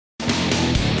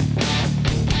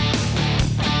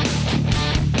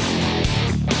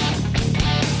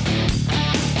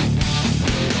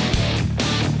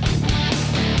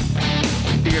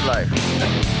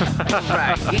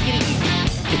Right.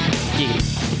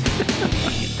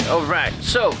 All right.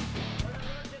 So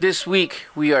this week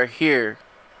we are here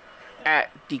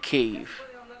at the cave,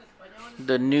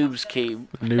 the Noobs Cave.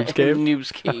 Noobs Cave?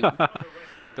 Noobs Cave.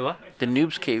 The what? The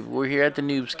Noobs Cave. We're here at the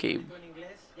Noobs Cave.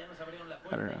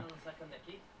 I don't know.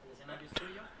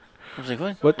 I was like,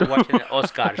 what? What? We're watching the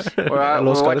Oscars. We're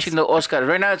Los Oscars. watching the Oscars.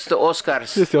 Right now it's the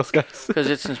Oscars It's the Oscars. because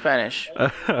it's in Spanish.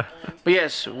 But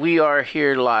yes, we are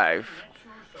here live.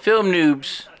 Film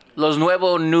Noobs. Los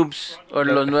Nuevos Noobs. Or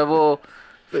Los Nuevos...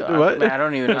 What? Man, I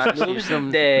don't even know how to say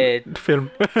film. The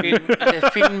Film.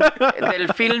 Del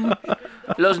film.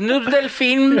 Los noobs del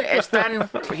film están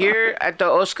here at the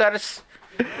Oscars.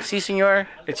 Sí, señor.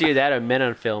 it's either that or Men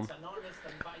on Film.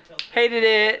 Hated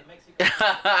it.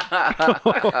 Oh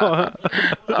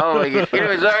my god.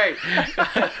 Anyways, all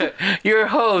right. Your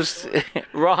host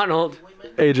Ronald.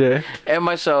 AJ. and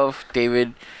myself,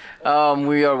 David.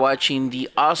 We are watching the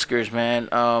Oscars, man.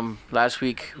 Last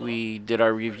week we did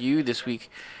our review. This week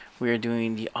we are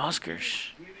doing the Oscars.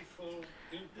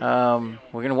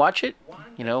 We're gonna watch it.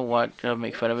 You know,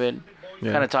 make fun of it.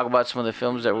 Yeah. Kind of talk about some of the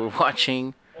films that we're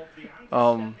watching.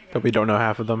 But we don't know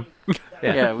half of them.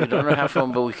 Yeah, we don't know half of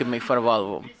them, but we can make fun of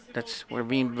all of them. We're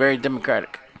being very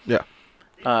democratic Yeah.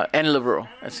 and liberal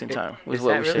at the same time. With Is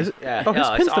what that we really? say. Yeah. Oh, he no,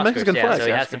 spins it's the Oscars, Mexican yeah, flag. so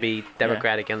he has to be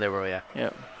democratic and liberal, yeah.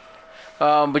 Yeah.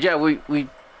 But yeah, we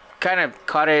kind of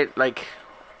caught it like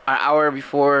an hour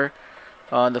before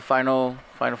the final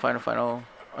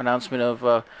announcement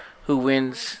of who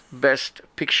wins Best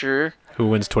Picture. Who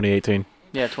wins 2018?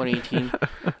 Yeah,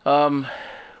 2018.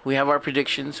 We have our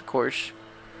predictions, of course.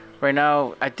 Right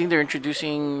now, I think they're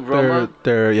introducing Roma.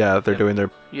 They're doing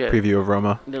their Yeah, preview of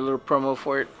Roma. their little promo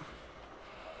for it.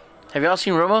 Have y'all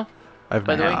seen Roma? I've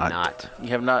By the way, Not. You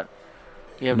have not.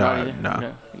 You have No, not either.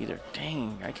 no. Either.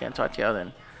 Dang, I can't talk to y'all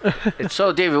then.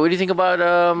 So, David, what do you think about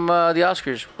the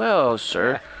Oscars? Well,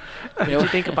 sir, What do you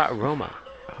think about Roma?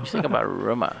 what do you think about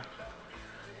Roma?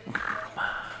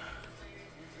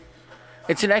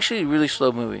 It's an actually really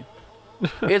slow movie.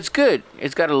 It's good.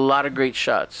 It's got a lot of great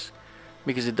shots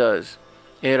because it does.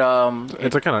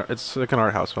 It's like an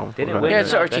art house film. Did it What win? about Yeah,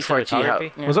 it's Best artsy fartsy.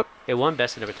 cinematography? Yeah. What's up? It won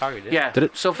Best Cinematography, didn't it? Yeah. Did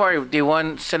it? So far, they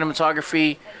won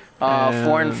cinematography,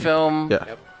 foreign And- film, Yeah.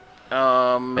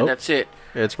 and Oh. that's it.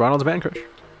 It's Ronald's Man Crush.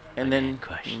 And then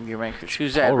Crush. your man crush.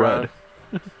 Who's that, All bro?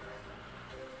 red.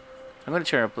 I'm gonna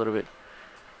turn it up a little bit.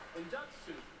 In duck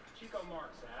soup, Chico Marx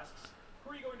asks,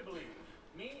 who are you going to believe?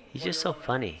 Me? He's just so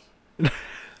funny. When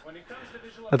it comes to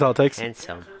visual That's all it takes.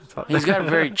 Handsome. He's got a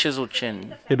very chiseled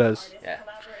chin. He does. Yeah.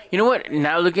 You know what?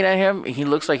 Now looking at him, he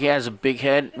looks like he has a big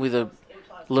head with a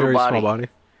little Very body. small body.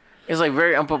 It's like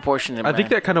very unproportionate. I think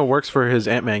that kind of works for his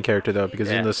Ant-Man character though, because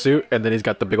he's in Yeah. the suit and then he's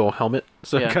got the big old helmet,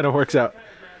 so Yeah. it kind of works out.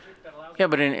 Yeah,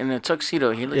 but in a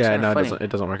tuxedo, he looks Yeah, kind no, of it funny.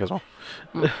 doesn't work as well.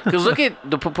 Because look at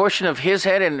the proportion of his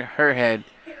head and her head.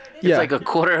 It's Yeah. like a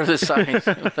quarter of the size.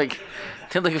 Like,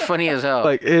 they look funny as hell.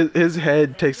 Like his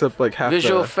head takes up like half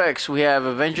Visual the, effects. We have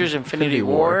Avengers: Infinity Infinity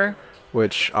War. War.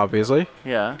 which obviously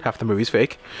Yeah. half the movie's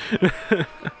fake.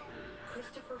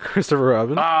 Christopher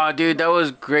Robin. Oh, dude, that was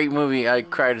a great movie. I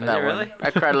cried in Was that it one. really?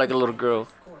 I cried like a little girl.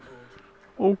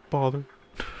 Oh bother!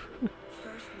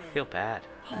 I feel bad.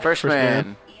 First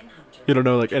Man. You don't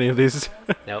know like any of these.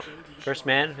 Nope. First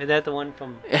Man? Is that the one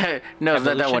from... No, it's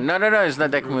not that Evolution? one. No, it's not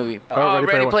that movie. Oh, Oh, Ready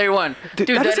Ready Player Player One. Dude,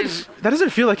 that doesn't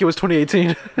feel like it was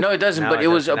 2018. No, it doesn't. No, but it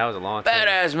was a that was a long time.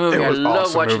 badass movie. It was I love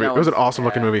awesome watching movie. that It was one. an awesome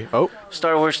looking movie. Oh,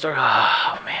 Star Wars Star.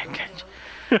 Oh man,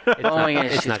 It's oh my not,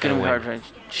 goodness, it's not gonna gonna be hard win.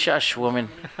 for Shush, woman.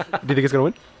 do you think it's gonna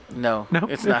win? No, No?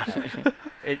 it's not.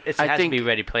 It I has think- to be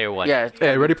Ready Player One. Yeah,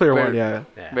 Yeah, Ready Player One. Ready- Yeah.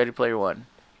 Yeah. Ready Player One.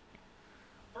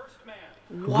 first man.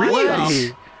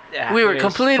 Really? Yeah, We were it is.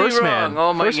 completely First wrong. Man.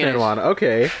 Oh my First Man goodness. one.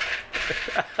 Okay.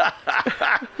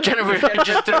 Jennifer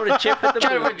just Throw the chip at the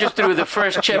Jennifer just threw the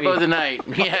first chip of the night.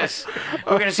 Yes,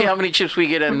 we're gonna see how many chips we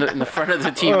get in the front of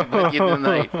the TV by the end of the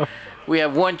night. We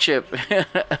have one chip.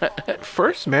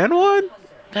 First Man one.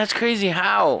 That's crazy.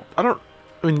 How? I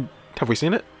mean, have we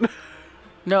seen it?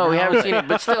 No, we haven't seen it,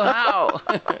 but still, how?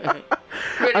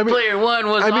 Ready Player One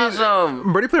was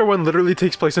awesome. Ready Player One literally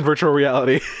takes place in virtual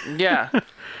reality. Yeah,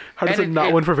 How does And it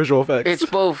not win for visual effects? it's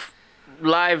both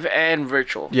live and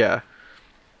virtual. yeah.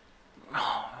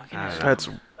 That's... That's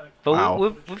But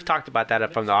Wow. we've talked about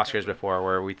that from the Oscars before,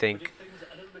 where we think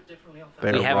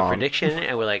they're we have wrong. a prediction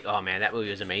and we're like, oh man, that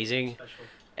movie was amazing,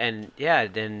 and yeah,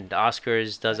 then the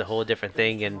Oscars does a whole different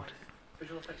thing, and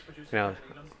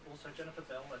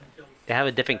they have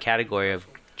a different category of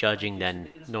judging than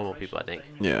normal people, I think.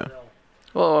 Yeah.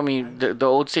 Well, I mean, the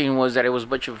old saying was that it was a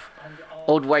bunch of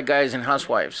old white guys and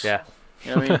housewives. Yeah.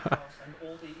 You know what I mean?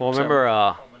 Well,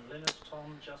 remember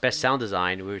best sound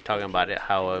design, we were talking about it.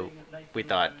 How we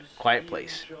thought Quiet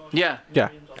Place. Yeah. Yeah,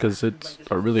 because it's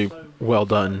a really well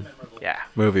done Yeah,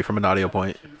 movie from an audio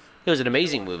point. it was an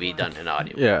amazing movie done in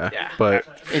audio. Yeah, Yeah. but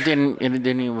It didn't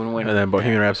even win. and then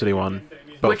Bohemian Rhapsody won.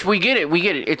 Both. Which we get it.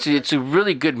 It's a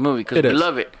really good movie because It we is.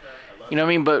 love it. You know what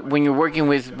I mean? But when you're working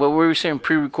with what we were saying,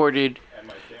 pre-recorded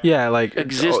Yeah, like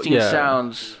existing yeah,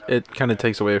 sounds. it kind of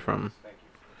takes away from,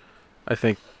 I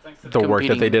think, the work that they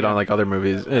Competing, did yeah. on like other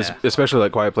movies, Yeah. especially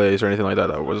like Quiet Place or anything like that.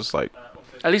 That was like,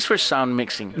 At least for sound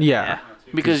mixing. yeah,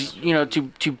 Because you know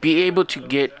to be able to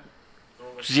get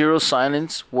zero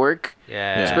silence work,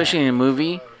 Yeah. especially in a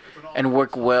movie, and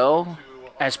work well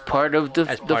as part of the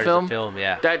As the part film. of the film,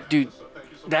 yeah. That dude,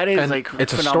 that is and like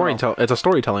it's phenomenal. it's a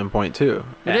storytelling point too.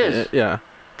 It is. Yeah,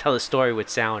 Tell a story with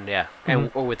sound, yeah,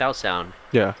 and or without sound.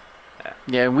 yeah.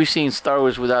 Yeah, and we've seen Star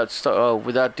Wars without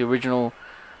the original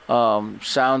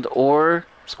sound or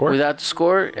Score. without the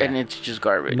score, and Yeah. it's just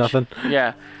garbage. Nothing.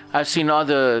 Yeah, I've seen all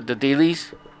the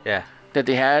dailies Yeah, that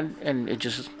they had, and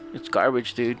it's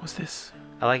garbage, dude. What's this?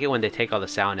 I like it when they take all the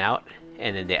sound out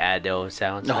and then they add their own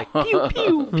sounds. No. Like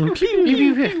pew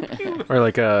pew. Or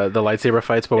like the lightsaber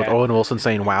fights, but with Yeah. Owen Wilson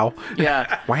saying "Wow,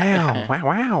 Yeah. wow, wow,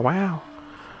 wow, wow."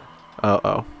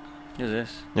 Oh, Who's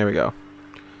this? here we go.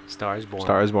 Star is Born.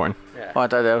 Star is Born. Yeah. Oh, I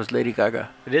thought that was Lady Gaga.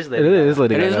 It is It Lady is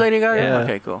Lady It Gaga. is Lady Gaga. Yeah.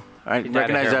 Okay, cool. I She dyed her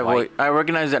recognize hair that voice. white. I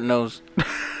recognize that nose.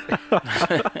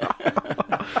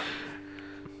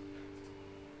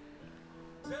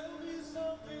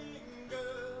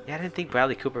 Yeah, I didn't think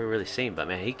Bradley Cooper would really sing, but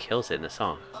man, he kills it in the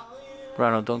song.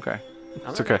 Ronald, don't cry. I'm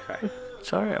It's not gonna okay. cry.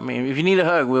 Sorry. I mean, if you need a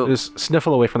hug, we'll. Just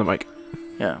sniffle away from the mic.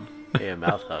 Yeah. Yeah,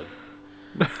 mouth hug.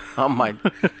 Oh my.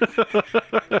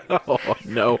 Oh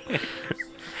no.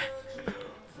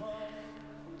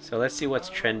 So let's see what's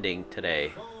trending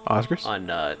today Oscars.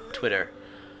 on Twitter.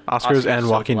 Oscars and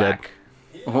So Walking Black.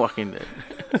 Walking Dead.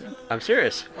 I'm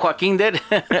serious. Joaquin Dead.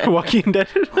 Dead. Walking Dead.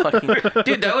 Joaquin.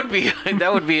 Dude,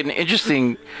 that would be an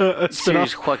interesting Spin-off.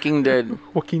 series. Joaquin Dead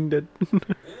Walking Dead.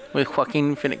 with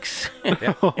Joaquin Phoenix.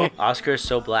 Oscar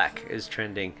So Black is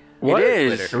trending. What? It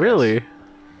is. Twitter. Really?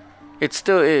 It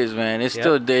still is, man. It's Yep.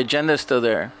 still the agenda's still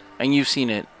there, and you've seen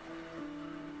it.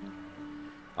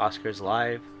 Oscars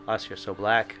Live, Oscar So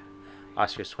Black,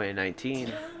 Oscars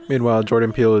 2019. Meanwhile,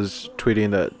 Jordan Peele is tweeting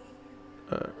that,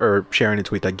 or sharing a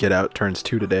tweet that Get Out turns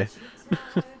 2 today.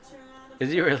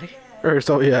 Is he really? Or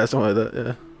so, yeah, something like that.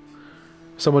 Yeah.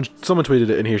 Someone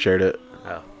tweeted it and he shared it.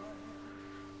 Oh.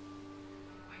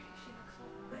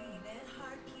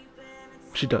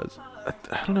 She does.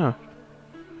 I don't know.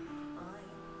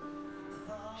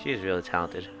 She is really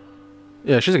talented.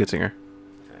 Yeah, she's a good singer.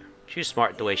 She was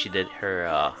smart the way she did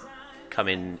her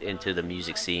coming into the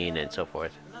music scene and so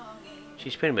forth.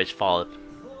 She's pretty much followed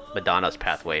Madonna's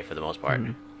pathway for the most part.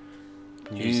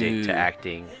 Music Ew. to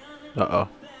acting. Uh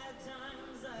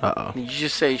oh. Did you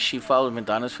just say she followed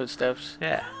Madonna's footsteps?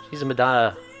 Yeah, she's a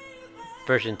Madonna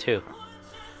version too.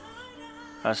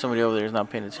 Somebody over there is not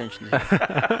paying attention to you.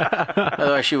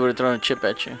 Otherwise, she would have thrown a chip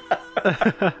at you.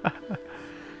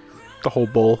 The whole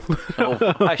bowl.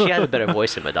 Oh, she has a better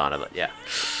voice than Madonna, but yeah.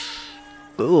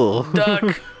 Ugh.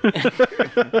 Duck.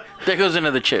 There goes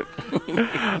another chip.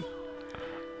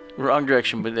 Wrong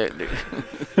direction, but there.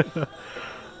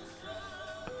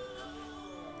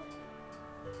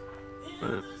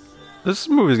 This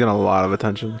movie's getting a lot of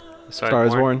attention. Star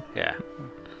is Born? Yeah.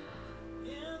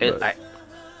 But-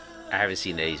 I haven't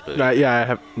seen Eddie's movie. Yeah, I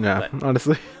have. Yeah, But-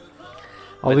 honestly.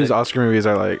 All but these the- Oscar movies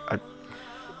are like,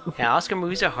 Yeah, Oscar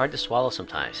movies are hard to swallow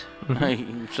sometimes.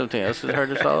 Something else is hard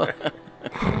to swallow.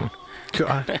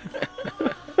 God.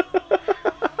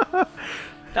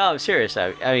 No, I'm serious.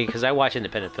 I mean, because I watch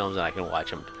independent films and I can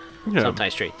watch them Yeah.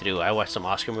 sometimes straight through. I watch some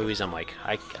Oscar movies. I'm like,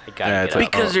 I gotta Yeah, get it's out.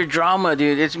 like- Because they're drama,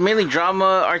 dude. It's mainly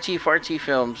drama, artsy fartsy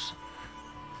films.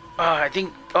 I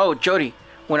think. Oh, Jody.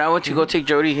 When I went to go take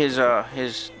Jody his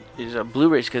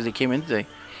Blu-rays because they came in today,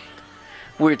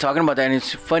 we were talking about that, and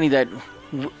it's funny that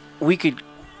we could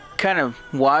kind of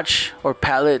watch or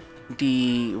palette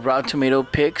the Rotten Tomato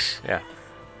picks Yeah.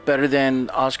 better than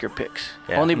Oscar picks.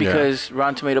 Yeah. Only Yeah. because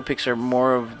Rotten Tomato picks are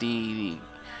more of the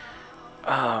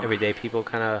Everyday people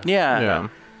kind of. Yeah.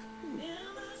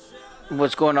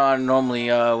 what's going on normally,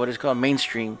 what is called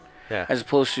mainstream, Yeah. as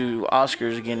opposed to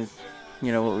Oscars. Again,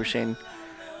 you know what we're saying,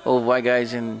 old white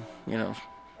guys and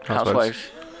housewives. Housewives.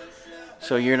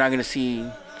 So you're not gonna see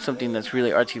something that's really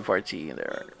artsy fartsy in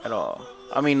there at all.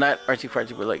 I mean, not artsy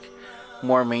fartsy, but like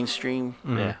more mainstream.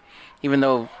 Yeah. Even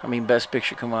though, I mean, Best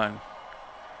Picture, come on,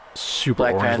 Super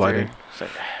Black orange Panther. lighting. It's like,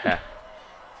 Yeah.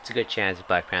 It's a good chance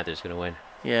Black Panther's gonna win.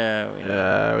 yeah.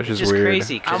 Yeah, which Which is is weird.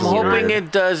 crazy. 'cause I'm you know, hoping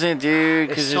it doesn't, dude. There's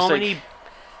Because so many.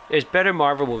 There's better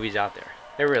Marvel movies out there.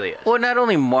 There really is. Well, not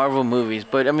only Marvel movies,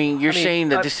 but I mean, you're saying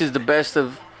that this is the best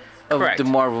of correct. the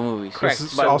Marvel movies. Correct.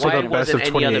 This is But also why the best wasn't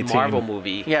of any other 2018. Marvel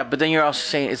movie? Yeah, but then you're also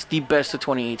saying it's the best of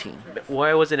 2018.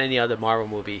 Why wasn't any other Marvel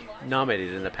movie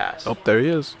nominated in the past? Oh, there he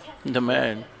is. The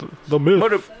man. The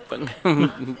myth.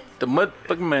 The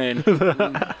motherfucking man.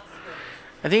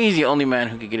 I think he's the only man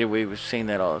who could get away with saying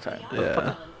that all the time.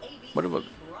 Yeah. What about?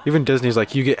 Even Disney's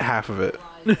like, you get half of it.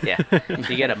 Yeah,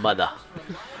 you get a mother.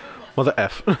 Mother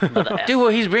F. Mother F. Dude, well,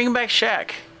 he's bringing back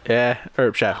Shaq. Yeah,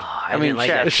 or Shaft. I mean, like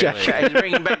that Shaq. trailer. He's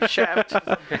bringing back Shaft.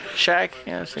 Shaq.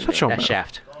 Yeah, same Shut thing. your That mouth.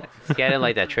 Shaft. Yeah, I didn't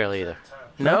like that trailer either.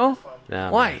 No?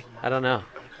 No. Why? man. I don't know.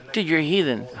 Dude, you're a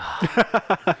heathen.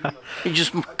 You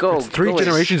just go. It's 3 go.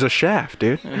 generations of Shaft,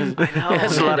 dude. No,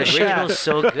 That's a lot the of original's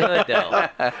so good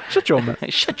though. Shut your mouth.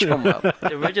 Shut your mouth.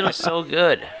 The original's so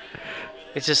good.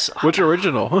 It's just Which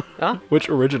original? Huh? Which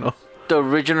original? The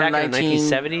original Back in the 1970s.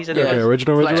 1970s, I think. Yeah, Okay,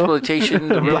 original. Blaxploitation.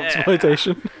 The real- Yeah.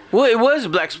 Blaxploitation. Well, it was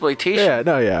Blaxploitation. Yeah,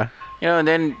 no, yeah. You know, and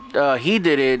then he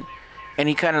did it, and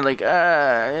he kind of like, you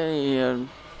know,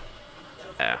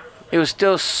 Yeah. it was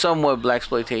still somewhat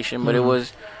Blaxploitation, but it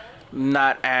was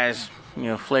not as, you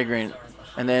know, flagrant.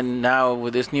 And then now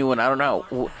with this new one, I don't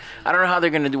know. I don't know how they're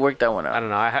gonna work that one I out. don't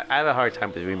know. I have a hard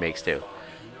time with remakes too.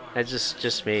 That's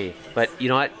just me. But you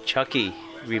know what? Chucky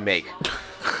remake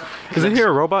Isn't he a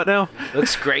robot now?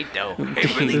 looks great though.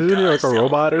 It really Isn't he like does. a though.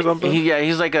 robot or something?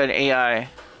 He's like an AI.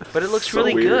 But it looks So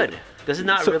really weird. good. Does it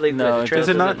not So- really? no, the it trailer Is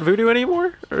it not doesn't- voodoo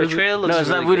anymore? Or The is it- trailer looks No, it's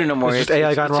really not voodoo good. no more. It's just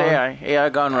AI gone wrong? AI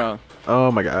gone wrong.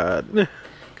 Oh my god.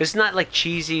 It's not like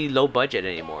cheesy, low budget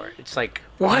anymore. It's like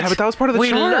What? Yeah, but that was part of the we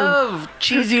charm. love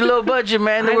cheesy low budget,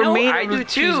 man. They I were know, made I of do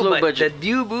cheesy too. low But budget. the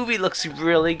new movie looks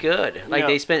really good. Like Yeah.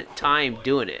 they spent time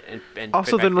doing it. And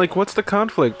Also, then, like, what's the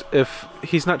conflict if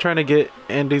he's not trying to get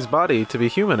Andy's body to be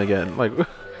human again? Like,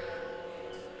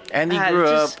 Andy Ah, grew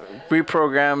it's up,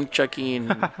 reprogrammed Chucky,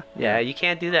 and yeah, you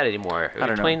can't do that anymore. don't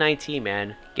know. 2019,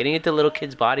 man. Getting into little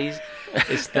kids' bodies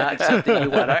is not something you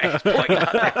want to exploit.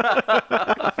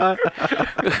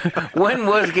 when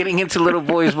was getting into little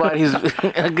boys' bodies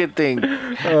a good thing?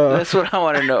 That's what I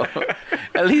want to know.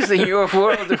 At least in your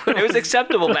world, It was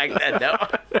acceptable back then, though.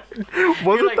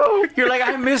 was it though? you're like,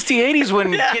 I miss the 80s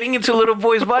when getting into little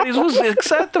boys' bodies was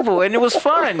acceptable and it was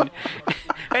fun.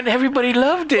 And everybody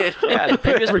loved it. Yeah, the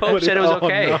previous pope said it was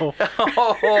okay. No.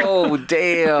 Oh,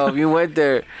 damn. You went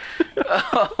there.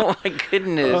 Oh, my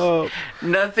goodness. Oh.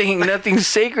 Nothing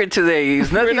sacred today.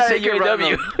 There's nothing not at sacred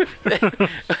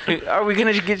UW. Are we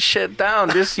going to get shut down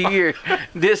this year,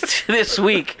 this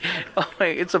week? Oh, my,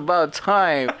 it's about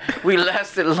time. We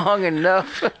lasted long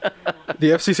enough.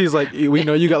 The FCC's like, we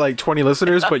know you got like 20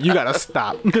 listeners, but you gotta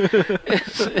stop.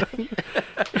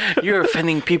 You're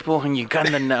offending people and you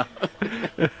gotta know.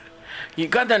 You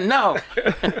gotta know.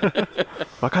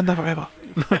 Wakanda forever.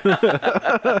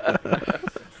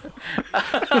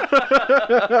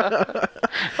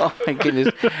 Oh my goodness.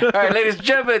 All right, ladies and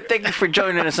gentlemen, thank you for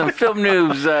joining us on Film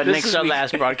News This next is our week.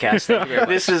 last broadcast. Thank you very much.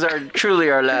 This is truly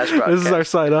our last broadcast. This is our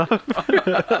sign off.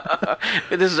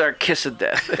 This is our kiss of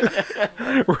death.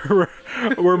 We're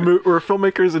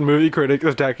filmmakers and movie critics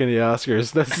attacking the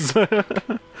Oscars.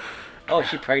 That's Oh,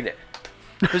 she's pregnant.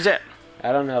 Who's that?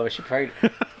 I don't know, but she's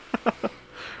pregnant.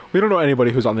 we don't know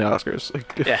anybody who's on the Oscars.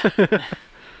 Like, Yeah.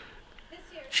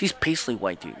 She's Paisley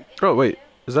White, dude. Oh wait,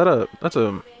 that's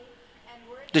a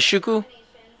The Shuku?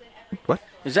 what?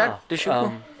 Is that the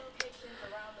Shuku?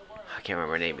 I can't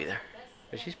remember her name either.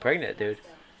 But she's pregnant, dude.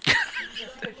 I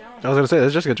was gonna say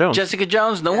that's Jessica Jones. Jessica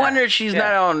Jones? No wonder she's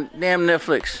not on damn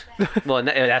Netflix. Well,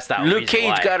 that's not Luke reason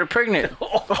Cage why. got her pregnant.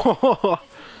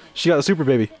 She got a super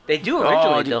baby. They do originally,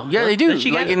 Oh, though. yeah, they do. Doesn't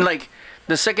she Like get- in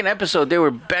the second episode, they were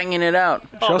banging it out.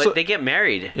 Oh, also- but they get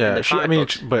married. in Yeah, the she, I comic mean,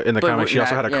 books. but in the But comics, she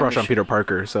also not- had a yeah, crush but on Peter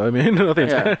Parker. So I mean,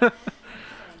 nothing's. Yeah.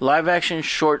 Live action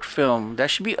short film. That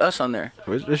should be us on there.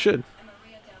 It should.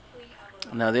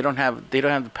 No, they don't have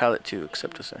the palette to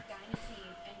accept us there.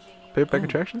 Paperback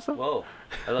Attractions though. Whoa,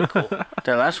 that looked cool.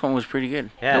 That last one was pretty good.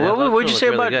 Yeah, Now, that what'd you looked say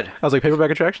really about good. I was like,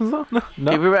 Paperback Attractions though. No,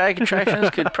 no, Paperback Attractions?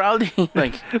 Could probably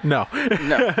like no,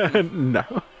 no.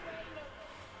 no.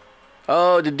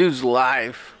 Oh, the dude's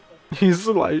live He's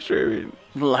live streaming.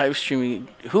 streaming.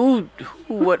 Who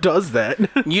what? Does that?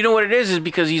 You know what it is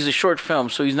because he's a short film,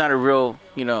 so he's not a real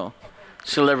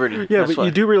celebrity. Yeah, That's but why.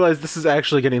 you do realize this is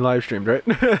actually getting live streamed, right?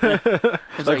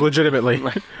 like legitimately,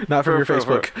 not from your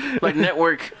Facebook. like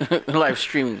network live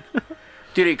streaming.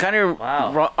 Dude, it kind of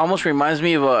Wow. almost reminds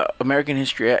me of American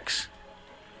History X.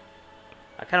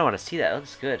 I kind of want to see that. It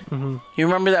looks good. You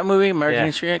remember that movie, American Yeah.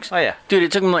 History X? Oh yeah. Dude,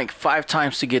 it took me like 5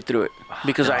 times to get through it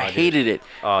because no, I dude. hated it.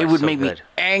 Oh, it it's would so make me good.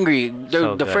 angry. The,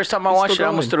 So the good. first time I It's watched it, still I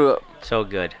almost going. threw up. So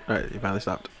good. All right, you finally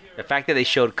stopped. The fact that they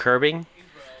showed curbing,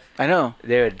 I know.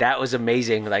 dude, that was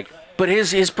amazing. Like, But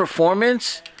his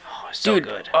performance, so dude.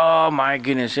 good. Oh my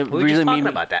goodness, it We were really just made talking me.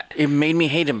 about that. It made me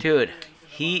hate him. Dude,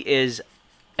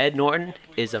 Ed Norton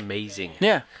is amazing.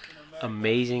 Yeah.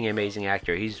 Amazing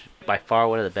actor. He's by far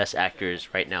one of the best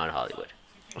actors right now in Hollywood.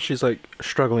 She's like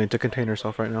struggling to contain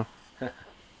herself right now.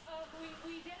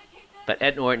 But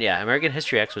Ed Norton, yeah, American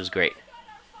History X was great.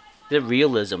 The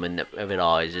realism of it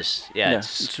all is just, yeah,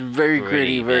 It's very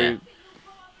gritty, very. yeah.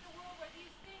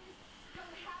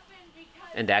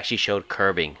 And they actually showed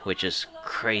curbing, which is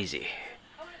crazy.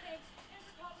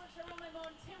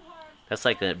 That's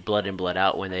like the Blood In, Blood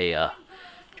Out when they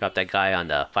dropped that guy on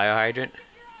the fire hydrant.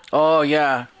 Oh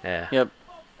yeah. Yeah. Yep.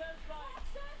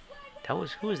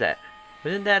 Who was that?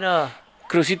 Wasn't that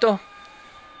Crucito.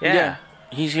 Yeah.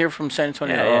 He's here from San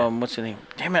Antonio. Yeah, yeah. What's his name?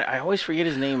 Damn it! I always forget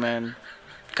his name, man.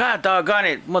 God doggone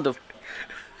it, mother.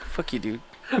 Fuck you, dude.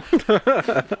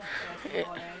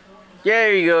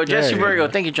 There you go, Jesse There you Virgo.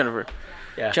 go. Thank you, Jennifer.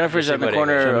 Yeah. Jennifer's Jesse in the Borrego.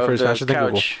 corner Jennifer's of faster the than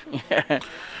Google. couch. Yeah.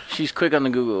 She's quick on the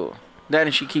Google. That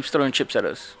and she keeps throwing chips at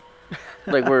us,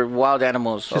 like we're wild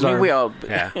animals. She's I mean, our- we all.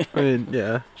 Yeah. I mean,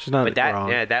 yeah, she's not But that, wrong.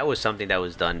 yeah, that was something that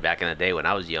was done back in the day when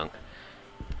I was young.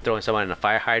 Throwing someone in a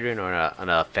fire hydrant or on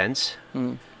a fence.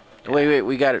 Wait,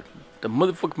 we got it. The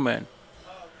motherfucking man.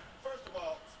 First of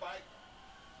all, Spike,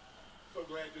 so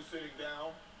glad you're sitting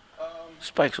down.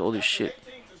 Spike's old as shit.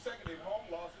 18 consecutive home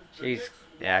losses. The Jeez. Knicks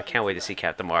Yeah, I can't wait to see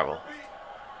Captain Marvel.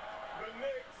 the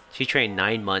Knicks She trained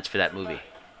 9 months for that movie.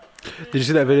 Did you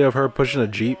see that video of her pushing a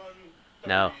jeep?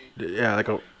 No. Yeah, like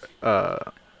a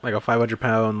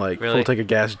 500-pound like Really? full tank of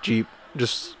gas jeep,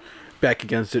 just back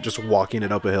against it, just walking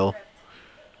it up a hill.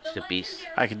 She's a beast.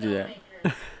 I could do that.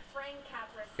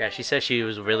 Yeah, she said she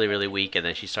was really, really weak, and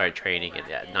then she started training in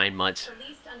 9 months. The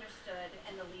least understood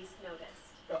and the least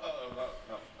noticed.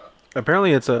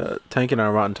 Apparently, it's tanking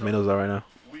on Rotten Tomatoes though right now.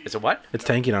 Is it what? It's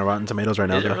tanking on Rotten Tomatoes right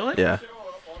now. Is it though. really? Yeah.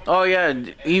 Oh yeah,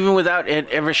 even without it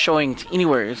ever showing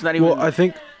anywhere, it's not even. Well, I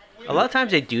think. A lot of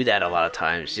times they do that. A lot of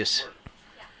times, just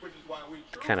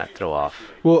to kind of throw off.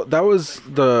 Well, that was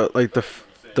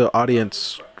the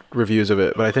audience reviews of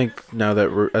it, but I think now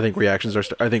that I think reactions are,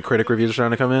 I think critic reviews are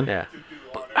starting to come in. Yeah.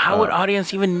 How would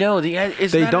audience even know?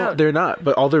 It's They not don't. out. They're not.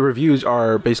 But all the reviews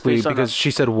are basically Based on because that.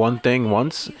 she said one thing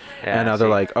once, Yeah, and now they're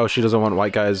see. like, "Oh, she doesn't want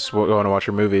white guys going to watch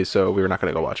her movie, so we were not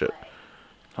going to go watch it."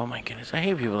 Oh my goodness, I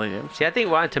hate people like that. See, I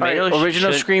think Rotten All right, Tomatoes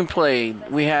original should- screenplay.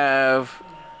 We have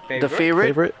the favorite.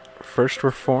 Favorite First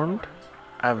Reformed.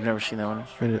 I've never seen that one.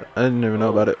 I didn't even know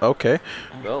about it. Okay,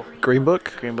 Go. Green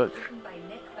Book. Green Book. By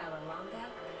Nick Vallelonga,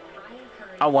 Brian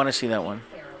Curry, I want to see that one.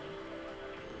 Fairley.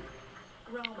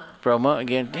 Roma, Roma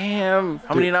again. Damn.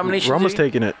 How many nominations? Roma's did he-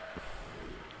 taking it.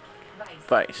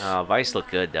 Vice. Vice. Vice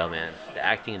looked good though, man. The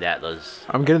acting in that was.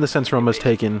 I'm getting the sense Roma's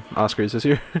taking Oscars this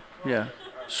year. Yeah.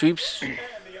 Sweeps. and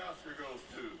the Oscar goes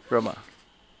to Roma.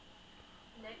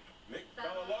 Nick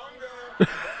Vallelonga.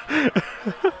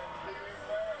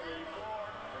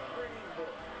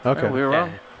 Okay. Oh, we were Yeah.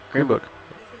 wrong. Green Book.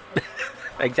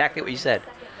 Exactly what you said.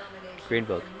 Green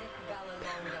Book.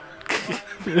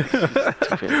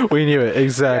 We knew it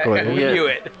exactly. We Yeah. knew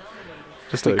it.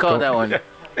 Just We like, called go, that one.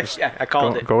 Yeah, I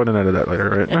called it. Go in and edit that later,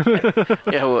 right?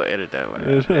 Yeah, we'll edit that one.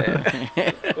 out.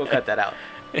 We'll cut that out.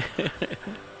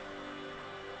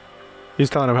 He's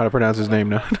telling him how to pronounce his name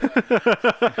now.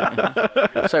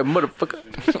 Sorry,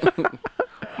 motherfucker.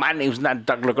 My name's not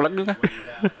Doug Luck. We have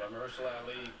Mahershala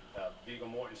Ali, Viggo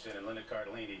Mortensen, and Linda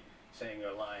Cardellini saying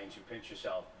their lines. You pinch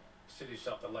yourself. Consider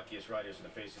yourself the luckiest writers in the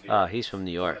face of the earth. He's from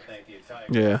New I wanna York. thank the entire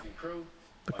Yeah. casting crew,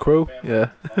 The my crew? family, Yeah. all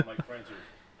my friends who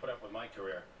put up with my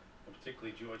career, and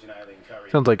particularly George and Eileen Curry.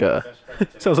 Sounds like a. Best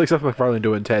friends Sounds like something McFarlane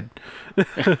doing Ted. You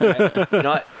know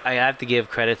what? I have to give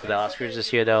credit to the Oscars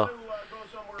this year, though.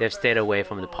 They've stayed away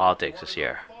from the politics this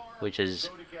year, which is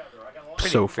pretty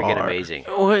So freaking far. amazing.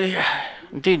 Oh, yeah.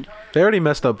 Dude, They already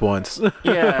messed up once.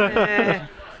 yeah.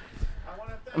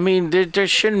 I mean, there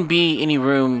shouldn't be any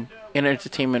room in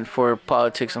entertainment for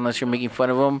politics unless you're making fun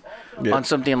of them Yeah. on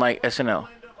something like SNL.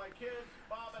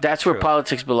 That's where True.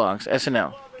 politics belongs,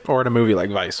 SNL. Or in a movie like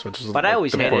Vice, which is But like I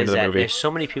always the hate point is of the that movie. there's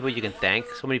so many people you can thank,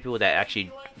 so many people that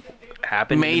actually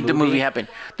happened. Made the movie happen.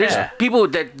 There's Yeah. people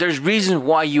that there's reasons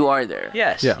why you are there.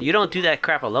 Yes, Yeah. you don't do that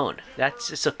crap alone.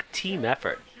 It's a team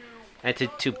effort. And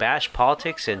to bash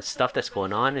politics and stuff that's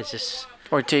going on is just,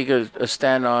 Or take a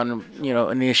stand on,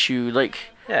 an issue like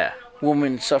yeah.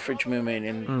 woman suffrage movement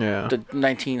in Yeah. the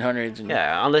 1900s. And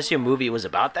Yeah, unless your movie was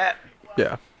about that,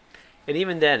 Yeah. And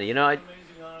even then,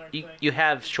 you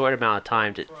have short amount of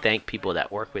time to thank people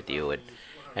that work with you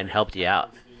and helped you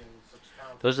out.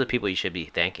 Those are the people you should be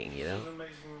thanking,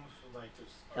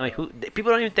 I mean,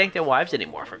 people don't even thank their wives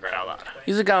anymore, for crying out loud.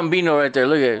 He's a Gambino right there.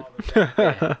 Look at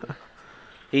it.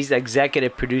 He's the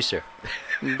executive producer.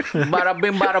 Bada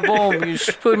bing, bada boom. You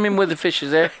put him in with the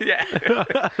fishes, eh? Yeah.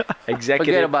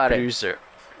 Executive Forget about producer.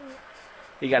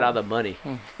 He got all the money.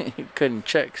 Cutting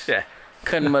checks. Yeah.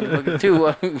 Cutting motherfucking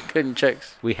two. Cutting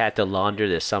checks. We had to launder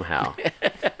this somehow.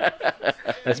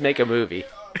 Let's make a movie.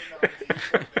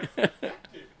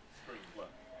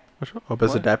 Oh,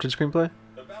 best adapted screenplay?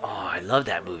 Oh, I love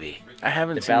that movie. I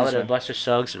haven't The seen Ballad this of one. Buster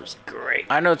Suggs was great.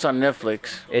 I know it's on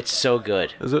Netflix. It's so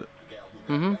good. Is it?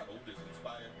 Mm-hmm.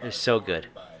 It's so good.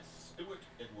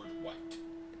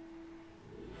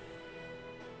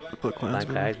 Black Black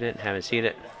Klansman. Klansman, haven't seen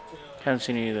it. Haven't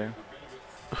seen it either.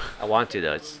 I want to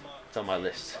though. It's on my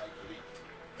list.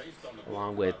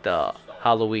 Along with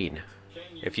Halloween.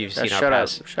 If you've seen our Shut up.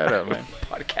 past Shut up, man.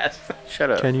 podcast. Shut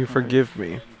up. Can you forgive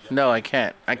me? No, I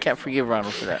can't. I can't forgive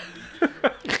Ronald for that.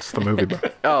 It's the movie, bro.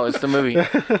 Oh, it's the movie.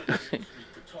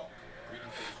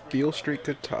 Beale Street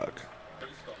could talk.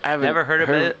 I haven't Never heard of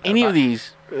it? any of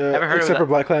these. Ever heard of Except for that?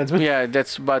 Black Klansman. Yeah,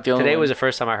 that's about the only Today one. was the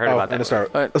first time I heard Oh, about that.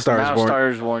 and But A Star now is Born. Star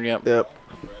is Born, yep. Yep.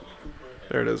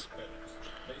 There it is.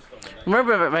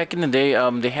 Remember back in the day,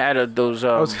 they had those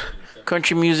was-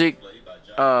 country music.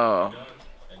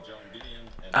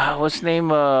 What's the name?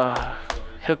 High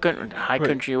Wait.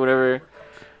 Country or whatever.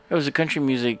 It was a country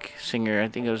music singer. I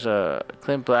think it was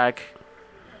Clint Black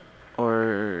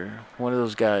or one of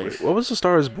those guys. What was The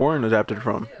Star is Born adapted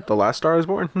from? The Last Star is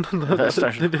Born? Last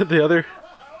Star- the other?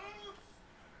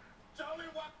 Johnny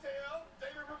Wacktail,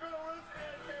 David Ramirez,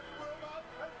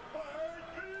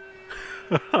 and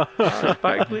Kevin Wilmot,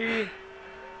 Spike Lee.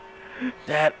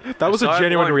 That That was a Star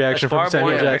genuine Born- reaction Star from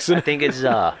Samuel Born, Jackson. I think it's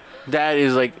that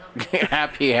is like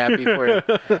happy for it,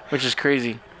 which is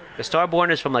crazy. The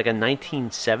Starborn is from like a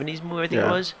 1970s movie, I think Yeah.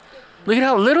 it was. Look at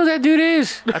how little that dude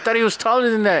is. I thought he was taller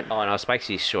than that. Oh no, Spike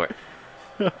Lee's short.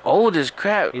 Old as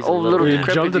crap. He's a Old little little guy. He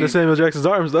decrepit jumped into dude. Samuel Jackson's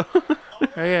arms, though. Oh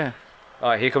yeah. All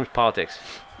right, here comes politics.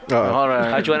 Oh, Hold on.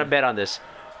 How'd you want to bet on this?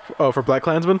 oh, for Black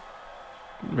Klansman?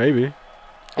 Maybe. It's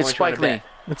much you Spike wanna Lee. bet?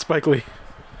 It's Spike Lee.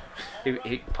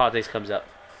 Politics comes up.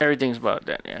 Everything's about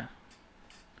that, yeah.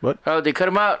 What? Oh, they cut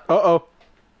him out. Uh-oh.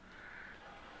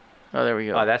 Oh, there we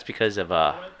go. Oh, that's because of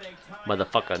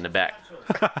motherfucker in the back.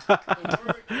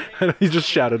 He just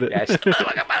shouted it. Yeah, it's-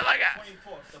 February,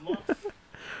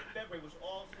 which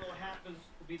also happens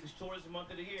to be the shortest month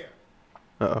of the year,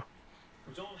 Uh-oh.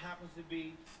 which also happens to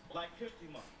be Black History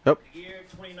Month. Yep. The year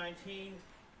 2019,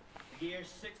 the year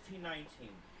 1619.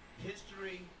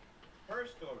 History, her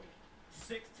story.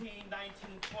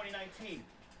 1619, 2019.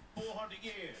 400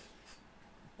 years.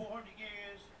 400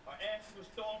 years, our ancestors were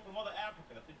stolen from Mother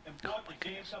Africa and brought to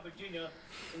Jamestown, Virginia,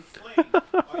 enslaved.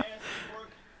 Our ancestors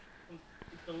worked from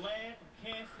the land from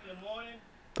Kansas in the morning,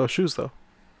 Those shoes, though.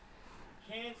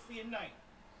 Kansas at night.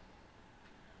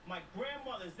 My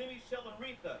grandmother, Zimmy Sheldon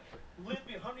Retha, who lived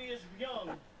to be 100 years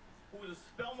young, who was a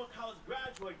Spelman College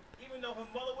graduate, even though her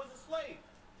mother was a slave.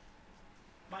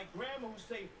 My grandma, who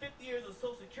saved 50 years of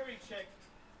Social Security checks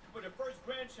for her first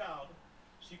grandchild,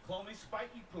 she called me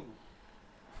Spiky Poo.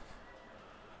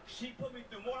 She put me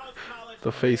through Morehouse College.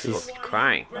 The faces. NYU,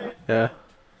 Crying. Grand Yeah.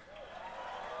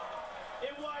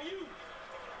 NYU.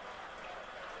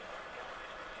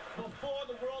 Before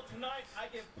the world tonight, I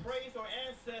give praise to our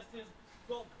ancestors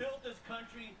who have built this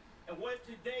country and what is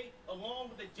today, along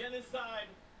with the genocide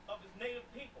of its native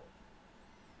people.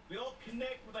 We all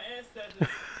connect with our ancestors.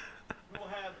 We will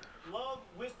have love,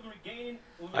 wisdom, regaining.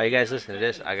 Are you guys listening to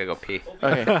this? I gotta go pee.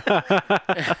 Okay.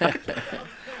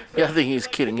 Yeah, I think he's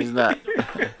kidding. He's not.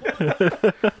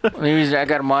 The reason I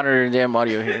gotta monitor the damn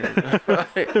audio here.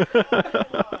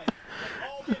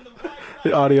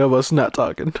 The audio of us not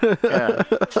talking. Yeah.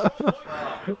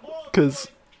 Because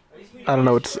I don't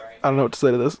know what to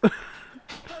say to this.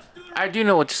 I do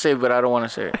know what to say, but I don't want to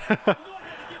say it.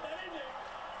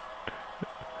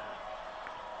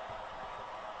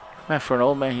 Man, for an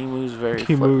old man, he moves very. He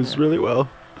flippant, moves man. really well.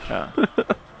 Yeah.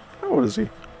 How old is he?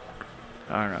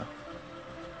 I don't know.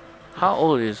 How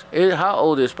old is? How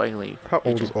old is Spike Lee? How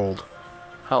old is old?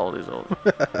 How old is old?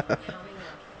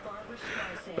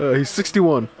 He's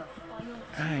 61.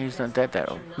 He's not that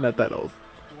old. Not that old.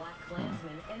 Black Klansman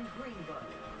and Green Book.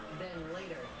 Then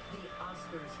later, the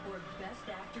Oscars for Best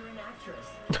Actor and Actress.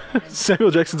 Samuel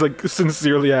Jackson's like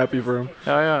sincerely happy for him.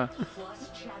 Oh yeah. Plus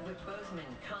Chadwick Boseman,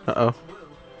 Uh-oh. Constance Wu,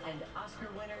 and Oscar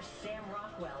winner Sam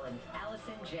Rockwell and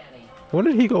Allison Janney. When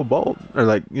did he go bald? Or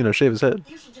like, shave his head?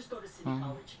 You should just go to City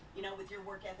College. You know, with your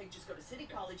work ethic, just go to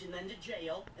college and then to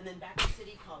jail and then back to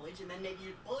City College and then maybe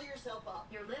you pull yourself up.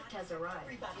 Your lift has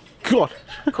arrived. God.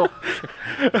 Cool.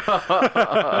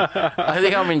 I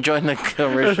think I'm enjoying the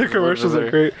commercials. The commercials are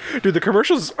great. Dude, the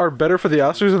commercials are better for the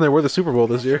Oscars than they were the Super Bowl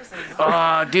this year.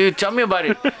 Dude, tell me about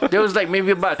it. There was like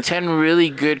maybe about 10 really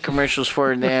good commercials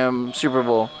for them Super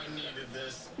Bowl.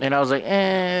 And I was like,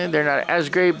 they're not as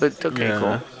great, but okay,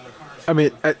 cool. I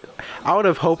mean, I would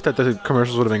have hoped that the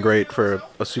commercials would have been great for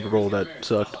a Super Bowl that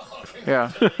sucked.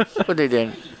 Yeah, but they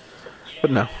didn't.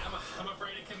 But no. I'm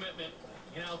afraid of commitment.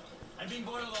 You know, I'm being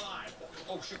boiled alive.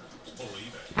 Oh, shit.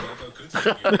 Believe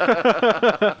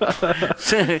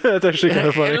it. That's actually kind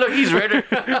of funny. Hey, look, he's ready.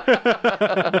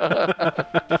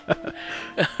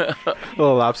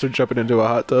 Little lobster jumping into a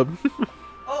hot tub.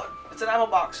 Oh, it's an apple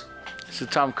box. It's a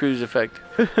Tom Cruise effect.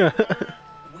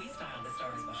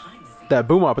 That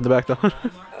boom op in the back though.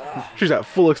 She's at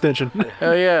full extension.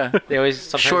 Oh yeah. They always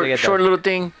sometimes they get Short the, little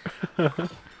thing.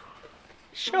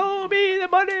 Show me the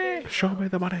money. Show me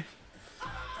the money.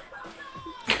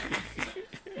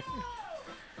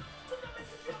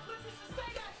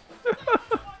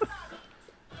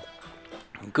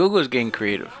 Google's getting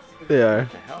creative. They are.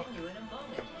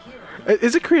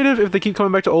 Is it creative if they keep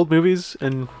coming back to old movies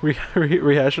and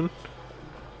rehashing?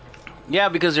 Yeah,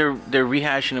 because they're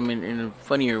rehashing them in a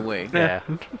funnier way. Yeah.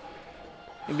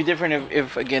 It'd be different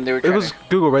if again they were. It was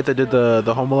Google, right? That did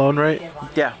the Home Alone, right?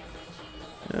 Yeah.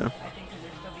 Yeah.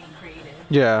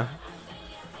 Yeah.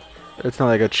 It's not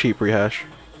like a cheap rehash.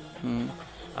 Oh,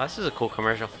 this is a cool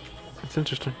commercial. It's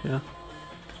interesting, yeah.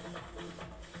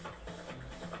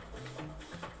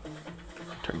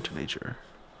 Turn to nature.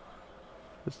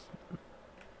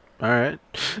 All right.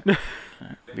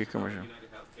 Be a commercial.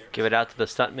 Give it out to the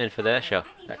stuntmen for that show.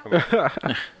 That commercial.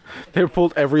 They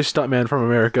pulled every stuntman from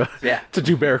America Yeah. to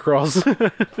do bear crawls.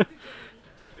 But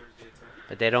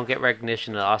they don't get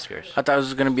recognition at Oscars. I thought it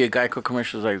was gonna be a Geico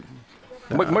commercial. Like,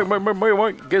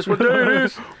 Mike, guess what day it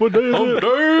is? What day is it?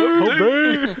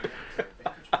 Hump day.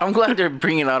 I'm glad they're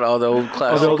bringing out all the old All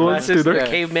classics. the old ones, dude. They're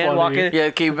Caveman funny. walking Yeah,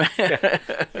 caveman.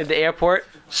 in the airport.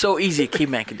 So easy, a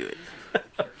caveman can do it.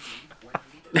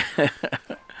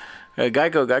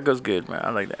 Geico's good, man. I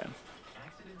like that.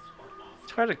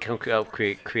 It's hard to come up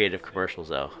create creative commercials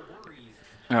though.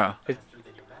 Oh.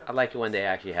 I like it when they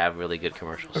actually have really good I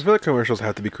commercials. feel like commercials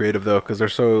have to be creative though, because they're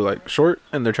so like short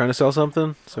and they're trying to sell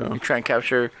something. So You try and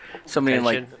capture somebody in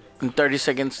like Attention. in 30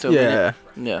 seconds to a yeah, minute.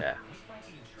 Yeah. Yeah.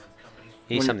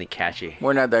 Need When- something catchy.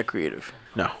 We're not that creative.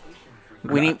 no,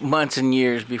 We need months and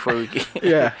years before we can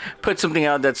yeah. put something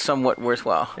out that's somewhat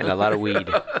worthwhile. And a lot of weed.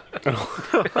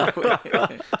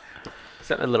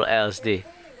 Something a little LSD.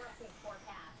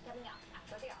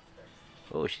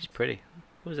 Oh, she's pretty.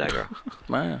 Who's that girl?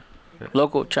 Man.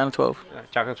 Local, Channel 12.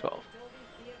 Chocolate 12.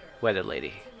 Weather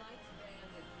lady.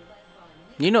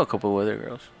 You know a couple of weather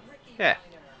girls. Yeah.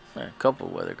 Yeah, a couple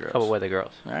of weather girls. Couple weather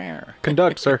girls.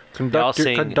 Conduct, sir. They all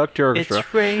sing, Conduct your orchestra.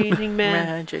 It's raining man.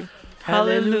 Magic.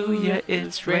 Hallelujah,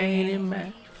 it's raining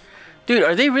man. Dude,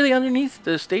 are they really underneath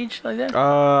the stage like that?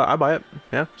 I buy it.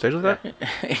 Yeah, stage like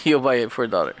that. You'll buy it for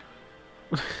 $1.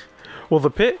 Well, the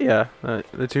pit, yeah,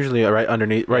 it's usually right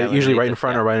underneath, right, Yeah, usually right in underneath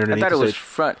front it, or right I underneath thought it the was stage.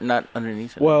 front, not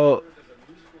underneath it. Well,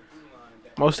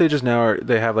 most stages now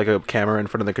they have like a camera in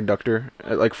front of the conductor.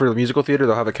 Like for the musical theater,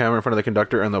 they'll have a camera in front of the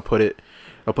conductor and they'll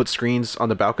put screens on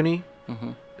the balcony,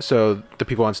 so the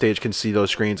people on stage can see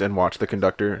those screens and watch the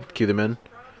conductor cue them in.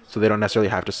 So they don't necessarily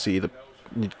have to see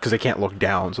because they can't look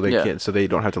down, so they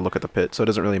don't have to look at the pit. So it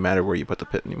doesn't really matter where you put the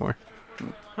pit anymore.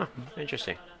 Huh,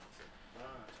 interesting.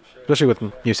 Especially with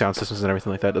new sound systems and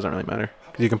everything like that, it doesn't really matter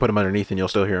because you can put them underneath and you'll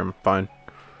still hear them fine.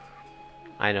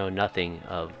 I know nothing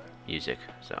of music,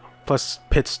 so Plus,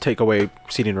 pits take away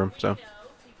seating room, so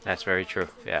that's very true.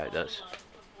 Yeah, it does.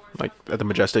 like at the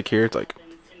Majestic here, it's like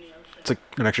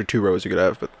an extra 2 rows you could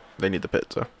have, but they need the pit,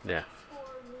 so. Yeah.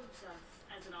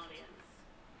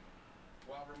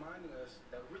 While reminding us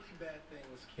that really bad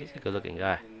things He's a good-looking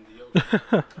guy.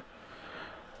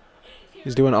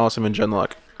 He's doing awesome in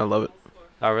Genlock. I love it.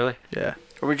 Oh, really? Yeah.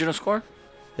 Original score?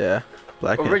 Yeah.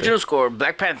 Black Panther. Original score,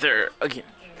 Black Panther. Again.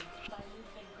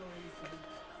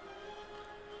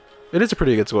 It is a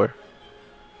pretty good score.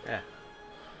 Yeah.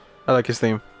 I like his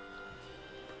theme.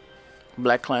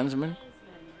 Black Klansman.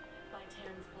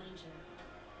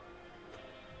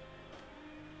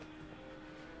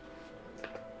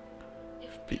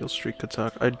 Beale Street could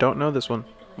talk. I don't know this one.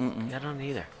 I don't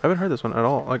either. I haven't heard this one at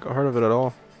all. Like, heard of it at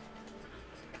all.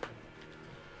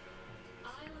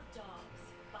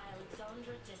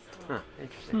 Huh,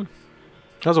 interesting.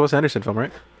 That was a Wes Anderson film,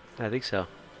 right? I think so.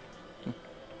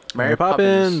 Mary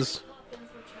Poppins.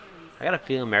 I got a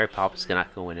feeling Mary Poppins is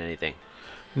not going to win anything.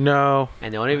 No.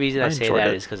 And the only reason I say enjoyed that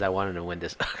it. is because I wanted to win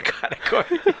this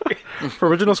category. For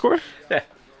original score? Yeah.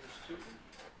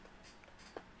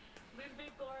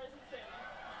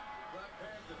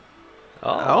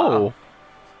 Oh.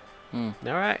 All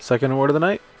right. Second award of the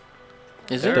night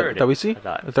Is it? Third. that we see? I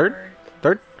thought. The third?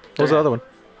 Third? What was the Third. other one?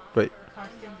 Wait.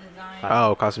 Costume design.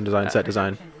 Oh, costume design, set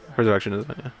design, production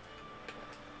design. Yeah.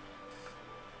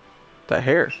 That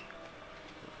hair.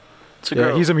 It's a Yeah,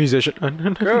 girl. he's a musician.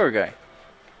 girl or guy?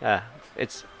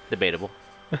 It's debatable.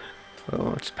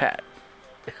 Oh, It's Pat.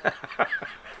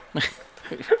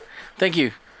 Thank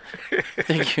you.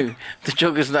 Thank you. The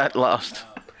joke is not lost.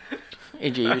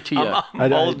 AJ, you're too young.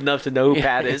 I'm old enough to know who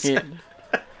Pat is. Yeah.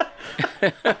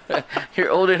 You're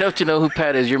old enough to know who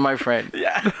Pat is. You're my friend.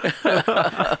 Yeah.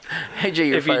 AJ,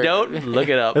 you're If you fired. don't, look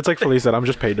it up. it's like Felice said. I'm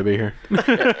just paid to be here.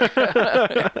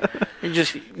 You're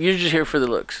just here for the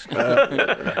looks.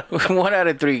 1 out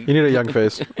of 3. You need a young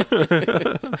face.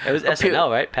 It was SNL,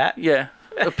 right, Pat? Yeah.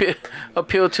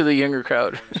 Appeal to the younger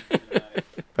crowd.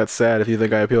 That's sad if you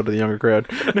think I appeal to the younger crowd.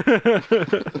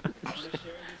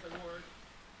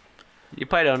 You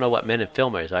probably don't know what Men in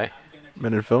Film is, right?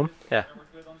 Men in film? Yeah.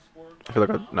 I feel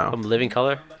like no. From Living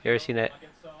Color. You ever seen that?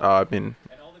 I mean,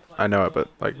 I know it, but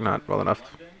like not well enough.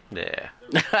 Yeah.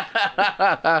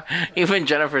 Even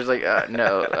Jennifer's like,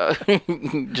 no.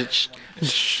 Just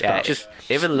Yeah. Just-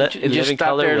 even just Living stop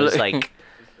Color there. was like,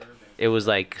 it was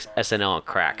like SNL on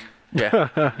crack.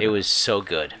 yeah. It was so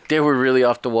good. They were really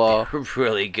off the wall.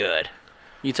 Really good.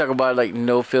 You talk about like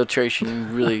no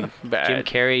filtration, really bad. Jim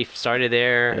Carrey started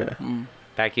there.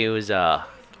 Back it was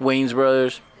Wayne's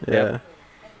Brothers. Yeah.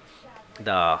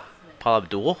 the Paula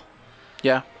Abdul.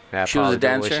 Yeah. Yeah, She was Paula a Abdul,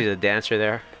 dancer? She's a dancer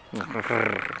there.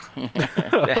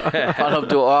 All up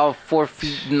to all 4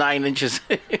 feet 9 inches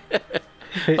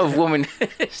of woman.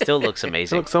 Still looks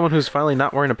amazing. Look, someone who's finally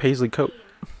not wearing a paisley coat.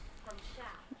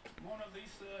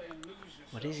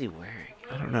 What is he wearing?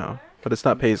 I don't know, but it's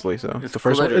not paisley, so It's the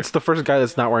first one. glitter. It's the first guy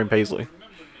that's not wearing paisley.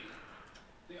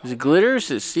 Is it glitter?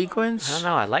 Is it sequins? I don't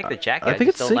know. I like the jacket. I think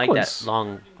just it's don't like sequins. that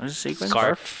long Is it sequins?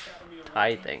 scarf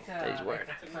tie thing that he's wearing.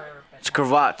 It's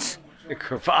cravats. The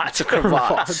cravat.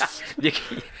 Cravats.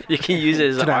 You can use it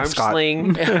as It's an an arm ascot.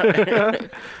 sling.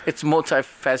 It's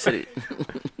multifaceted.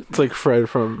 It's like Fred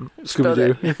from Spell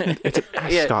Scooby that. Doo. It's an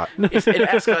Yeah. ascot. It's an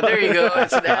ascot. There you go.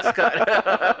 It's an ascot.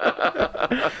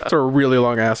 It's a really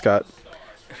long ascot.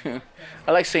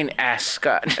 I like saying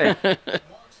ascot. It's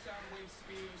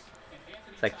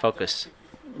like Focus.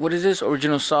 What is this?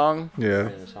 Original song? Yeah.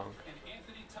 in the song.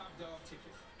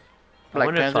 I Black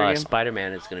wonder if Panther game?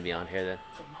 Spider-Man is going to be on here then.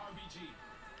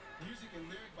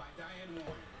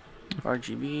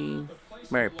 RGB.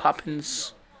 Mary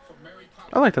Poppins.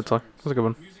 I like that song. That's a good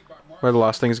one. Where the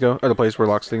lost things go, or the place where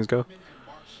lost things go.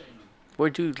 Where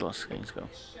do lost things go?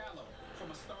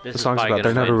 This The is song's probably about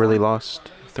they're gonna never win. really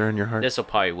lost if they're in your heart. This will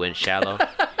probably win Shallow.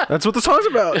 That's what the song's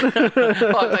about. That's Oh,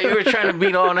 I thought you were trying to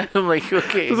beat on it. I'm like,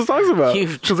 okay. what the song's about.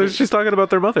 You've- Because she's talking about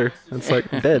their mother. It's like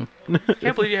dead.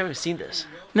 Can't believe you haven't seen this.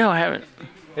 No, I haven't.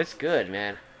 It's good,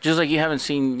 man. Just like you haven't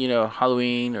seen,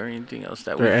 Halloween or anything else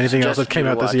that Or anything else that suggested came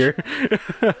you out this watch.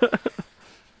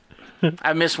 year.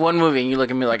 I missed one movie and you look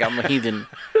at me like I'm a heathen.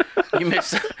 You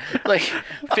missed like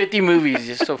 50 movies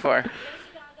just so far.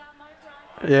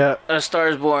 Yeah. A Star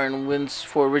is Born wins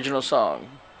for original song.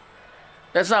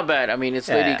 That's not bad. I mean, it's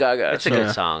Lady Gaga. It's a so-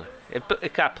 good song.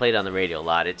 It got played on the radio a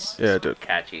lot. It's Yeah, it did.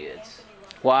 catchy. It's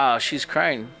Wow, she's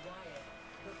crying.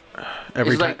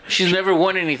 Every It's time. like she's never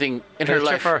won anything in her it's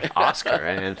life. for Oscar,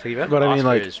 and But I mean,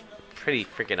 like, is pretty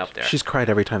freaking up there. She's cried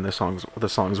every time the songs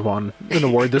won an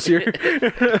award this year.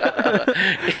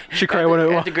 She cried when it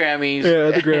At won. the Grammys. Yeah,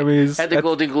 at the Grammys. At the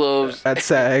Golden Globes. At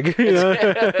SAG.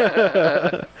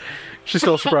 Yeah. She's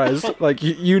still surprised. Like,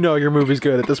 you know your movie's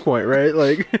good at this point, right?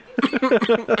 Like,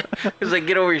 It's like,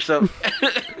 get over yourself.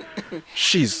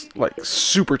 she's like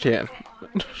super tan.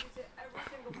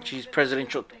 She's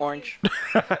presidential orange.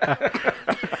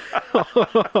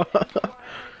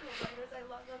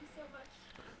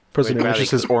 President Bradley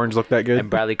wishes his orange looked that and good.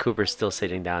 Bradley Cooper's still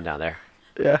sitting down there.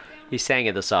 Yeah. He sang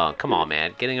in the song. Come on,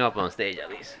 man. Getting up on stage at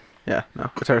least. Yeah, no,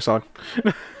 it's her song.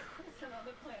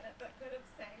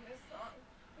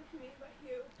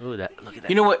 Ooh, look at that.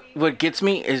 You know what gets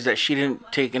me is that she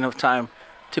didn't take enough time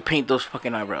to paint those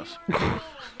fucking eyebrows.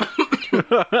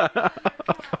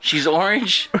 She's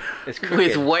orange It's with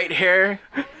crooked. white hair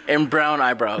and brown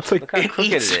eyebrows. It's like, Look how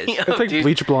crooked eats it me is. up, it's like dude.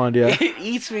 bleach blonde, yeah. It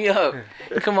eats me up.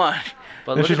 Come on.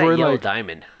 But And look she's at that wearing, yellow like-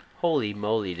 diamond. Holy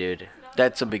moly, dude.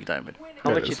 That's a big diamond.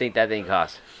 How Yeah, it much you is. think that thing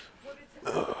cost?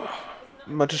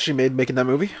 Much as she made making that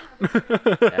movie.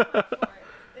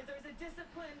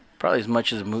 Probably as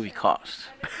much as the movie cost.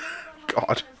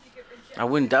 God. I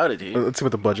wouldn't doubt it, dude. Let's see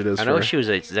what the budget is. I know for... she was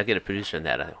an executive producer in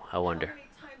that. I wonder.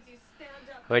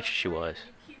 I bet you she was.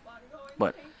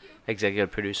 What?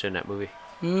 Executive producer in that movie.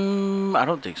 I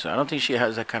don't think so. I don't think she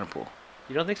has that kind of pull.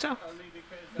 You don't think so?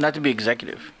 Not to be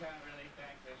executive.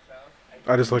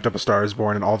 I just looked up A Star Is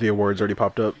Born and all the awards already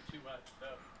popped up.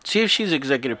 See if she's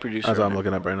executive producer. That's what I'm on it.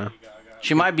 looking up right now.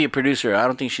 She might be a producer. I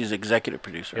don't think she's executive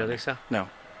producer. You don't on think it. so? No.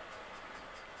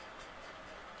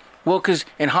 Well, because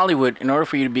in Hollywood, in order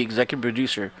for you to be executive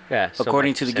producer, Yeah. so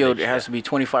according much to the guild, it percentage, has to be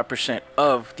 25%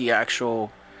 of the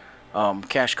actual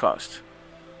cash cost.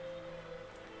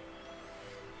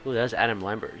 Ooh, that's Adam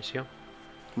Lambert. You see him?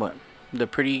 What? The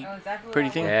pretty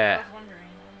thing? Yeah.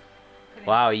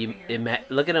 Wow.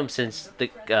 Look at him since the.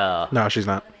 No, she's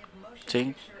not.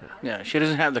 See? Yeah, she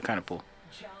doesn't have the kind of pull.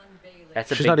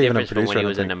 That's a She's big not even a difference from producer, when I he don't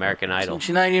was in think. American Idol.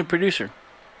 She's not even a producer.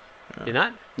 You're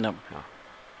not? No.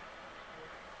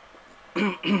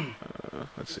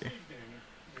 Let's see.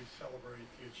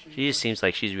 She just seems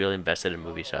like she's really invested in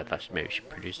movies, so I thought maybe she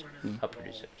produced it. Help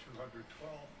produce it.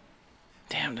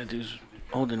 Damn, that dude's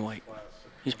old and white.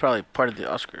 He's probably part of the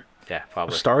Oscar. Yeah, A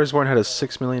probably. Star Is Born had a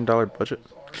 $6 million budget.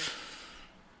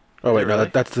 Oh wait, no, Really?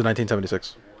 that's the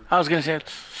 1976. I was gonna say,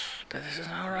 this is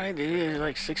all right, dude.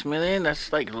 Like $6 million.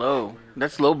 That's like low.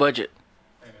 That's low budget.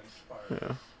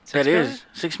 Yeah. That is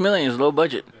 $6 million is low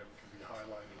budget.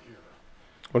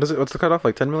 What is it? What's the cutoff?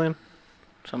 Like 10 million?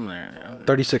 Something there.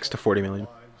 36 to 40 million.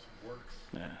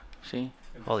 Yeah. See?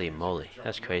 Holy moly,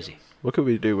 that's crazy. What could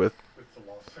we do with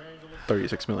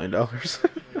 $36 million? Happy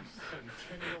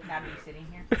sitting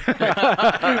here.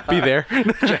 Be there.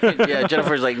 Yeah,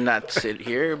 Jennifer's like, not sit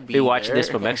here. Be watching there. this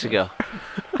from Mexico.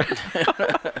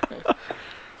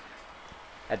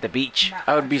 At the beach.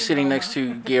 I would be sitting next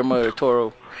to Guillermo del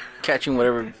Toro, catching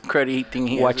whatever cruddy thing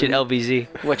he has. Watching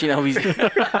LBZ. Watching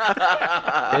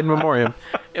LBZ. In memoriam.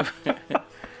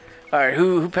 All right,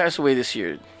 who passed away this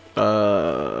year?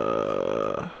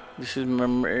 Uh, This is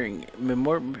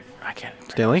I can't.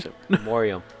 Stanley?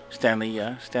 Memoriam. Stanley,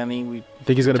 yeah. Stanley, we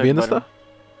Think he's gonna be in this talked though? about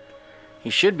him. He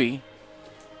should be.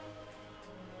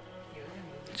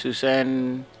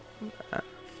 Susan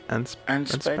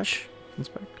Anspech.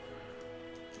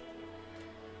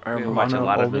 Or We watch a Ramona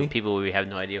lot of Olney? people we have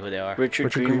no idea who they are.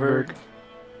 Richard Greenberg.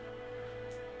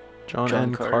 John John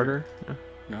N. Carter. Carter.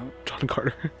 No. John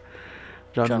Carter.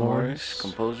 John Morris,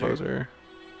 composer.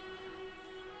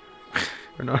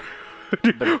 Or no.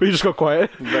 We just go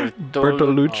quiet.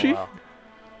 Bertolucci. Oh, wow.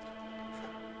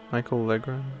 Michael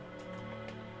Legrand.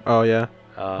 Oh yeah.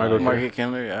 Michael yeah. Margaret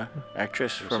Kendler, yeah.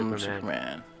 Actress from Superman.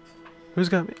 Superman. Who's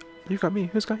got me? You've got me.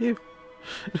 Who's got you?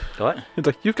 What? It's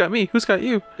like you've got me. Who's got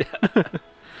you?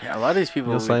 Yeah, a lot of these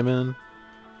people. Neil Simon.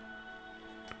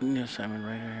 Neil Simon,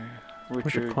 writer.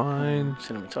 Richard Klein.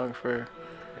 Cinematographer.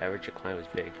 Yeah, Richard Klein was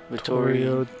big.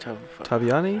 Vittorio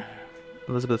Taviani.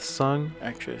 Elizabeth Sung.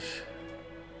 Actress.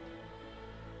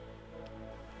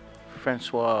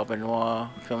 Francois Benoit.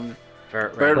 Film.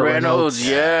 Burt Burt Reynolds. Reynolds,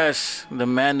 yes. The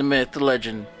man, the myth, the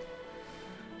legend.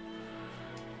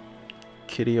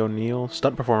 Kitty O'Neill.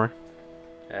 Stunt performer.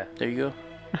 Yeah. There you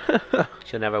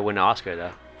She'll never win an Oscar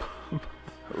though.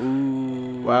 go.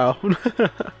 Ooh. Wow.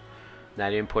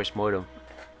 Not even postmortem.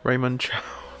 Raymond Chow.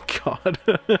 God.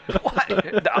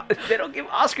 What? They don't give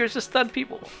Oscars to stunt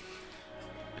people.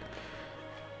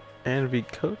 Anne V.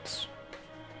 Coates.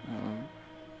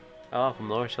 Oh, from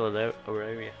Lawrence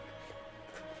Arabia.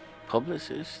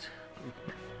 Publicist.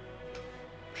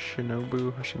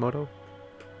 Shinobu Hashimoto.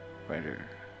 Writer.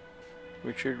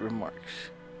 Richard Remarks.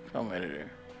 Film editor.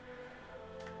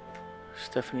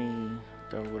 Stephanie,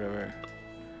 or whatever.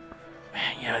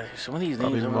 Man, yeah, some of these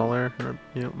Bobby names. Mueller.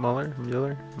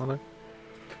 Mueller.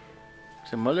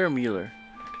 Is it Mueller or Mueller?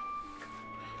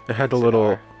 It had the It's an little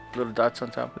R. Little dots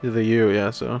on top. the U,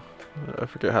 yeah. So I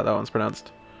forget how that one's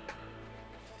pronounced.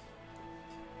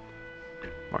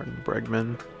 Martin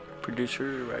Bregman.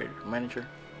 Producer, writer, manager.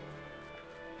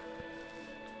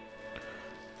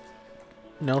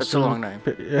 Nelson. That's a long name.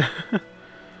 Yeah.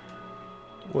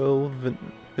 Will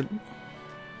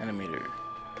Animator.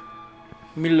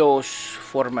 Milos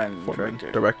Forman, Foreman,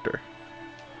 director. director.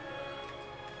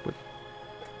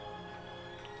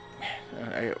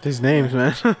 I- These names,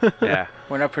 man. Yeah.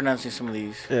 we're not pronouncing some of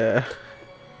these. Yeah.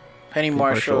 Penny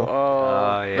Marshall. Marshall.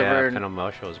 Oh, yeah. Laverne. Penn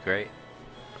Marshall was great.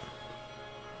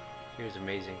 He was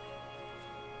amazing.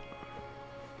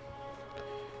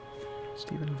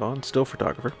 Stephen Vaughn, still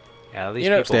photographer. Yeah, at least You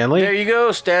know, people. Stanley? There you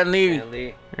go, Stan Lee.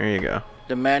 Stanley. There you go.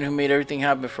 The man who made everything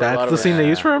happen for a lot That's of the us. scene they Yeah.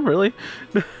 used for him, really?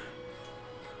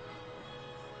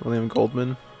 William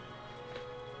Goldman.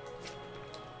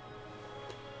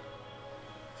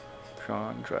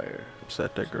 Sean Dreyer.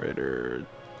 Set decorator.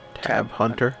 Tab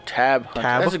Hunter. Tab Hunter.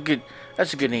 Tab?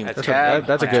 That's a good name. That's Tab.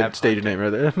 That's a good Tab stage name right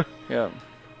there. Yeah.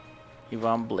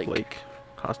 Yvonne Blake. Blake,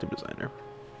 costume designer.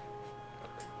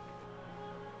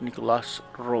 Nicolas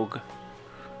Rogue.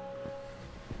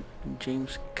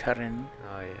 James Karen,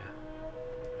 Oh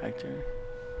yeah. actor.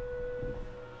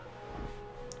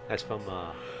 That's from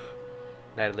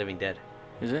Night of the Living Dead.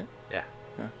 Is it? Yeah.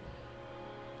 Yeah.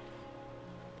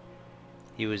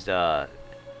 He was the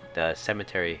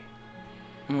cemetery.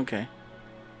 Okay.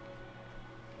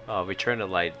 Return of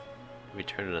the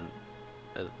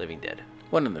Living Dead.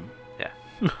 One of them. Yeah.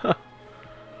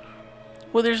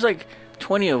 Well, there's like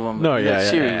 20 of them No, in yeah, that yeah,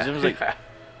 series. yeah. It was like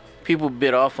people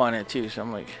bit off on it too, so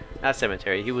I'm like, Not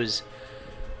cemetery. He was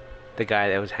the guy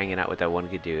that was hanging out with that one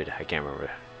good dude. I can't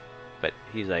remember, but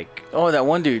he's like, oh, that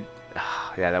one dude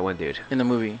yeah, that one dude. in the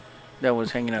movie that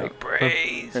was hanging out. Like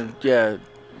praise. And, yeah, the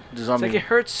It's zombie. like it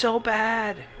hurts so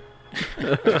bad.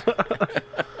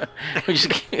 We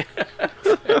just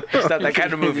It's not that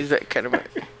kind of movie. He's that kind of movie.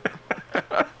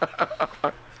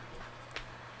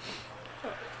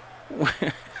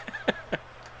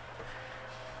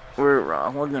 We're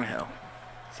wrong. We're gonna hell.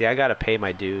 See, I gotta pay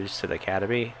my dues to the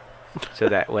Academy, so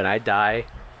that when I die,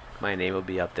 my name will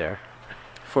be up there.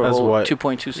 For a As whole what?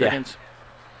 2.2 Yeah. seconds.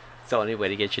 It's the only way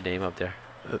to get your name up there.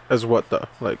 As what though?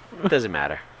 Like, It doesn't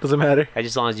matter. doesn't matter.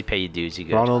 As long as you pay your dues, you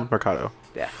good. Ronald Mercado.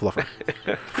 Yeah. Fluffer.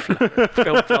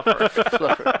 Film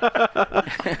fluffer.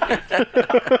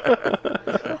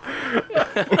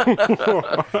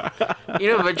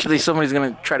 You know, eventually somebody's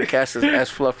gonna try to cast us as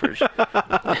fluffers.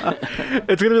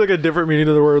 It's gonna be like a different meaning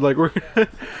of the word. Like we're.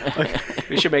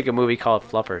 We should make a movie called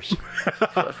Fluffers. Is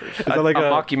that like a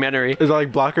a mockumentary. Is that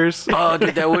like blockers? Oh,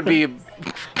 dude, that would be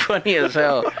funny as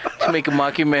hell to make a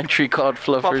mockumentary called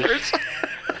Fluffers.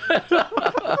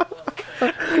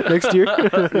 Next year.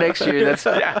 Next year.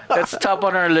 That's top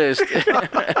on our list.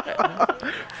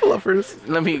 Fluffers.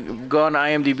 Let me go on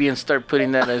IMDb and start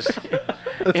putting that as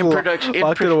in production.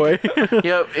 Lock it away.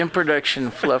 Yep, in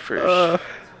production, Fluffers.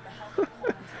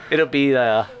 It'll be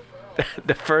the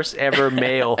first ever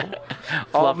male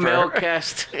All fluffer. male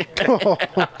cast.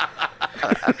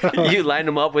 You line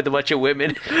them up with a bunch of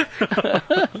women.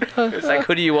 It's like,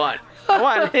 who do you want? I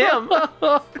want him.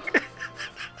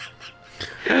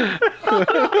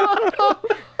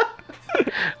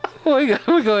 Oh my god,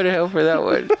 we're going to hell for that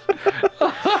one.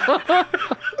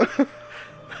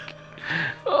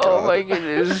 Oh my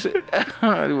goodness.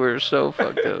 We're so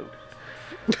fucked up.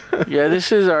 Yeah,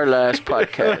 this is our last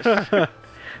podcast.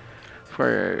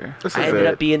 I ended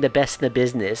up being the best in the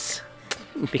business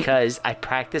because I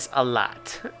practice a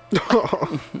lot.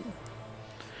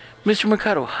 Mr.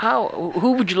 Mercado,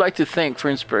 who would you like to thank for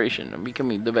inspiration and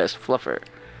becoming the best fluffer?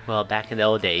 Well, back in the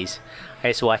old days, I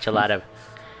used to watch a lot of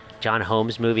John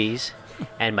Holmes movies,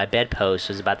 and my bedpost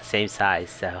was about the same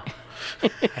size, so...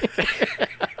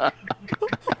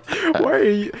 Why are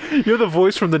you? You're the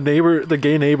voice from the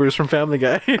gay neighbors from Family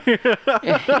Guy.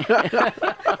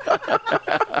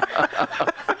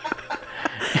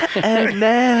 And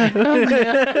now.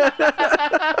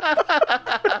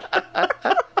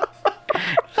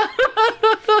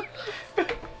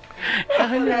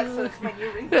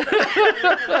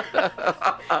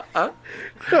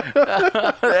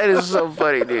 That is so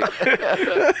funny, dude.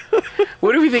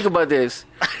 What do we think about this?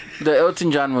 The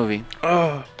Elton John movie.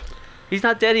 He's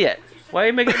not dead yet. Why are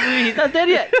you making a movie? He's not dead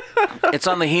yet. It's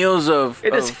on the heels of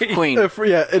Queen.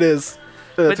 Yeah, it is.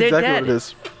 That's they're exactly dead. what it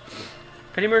is.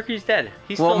 Freddie Mercury's dead.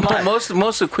 He's Well, still alive.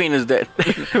 most of Queen is dead. Like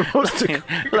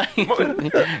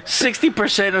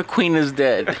 60% of Queen is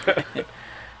dead.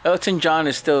 Elton John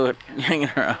is still hanging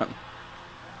around.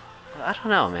 I don't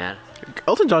know, man.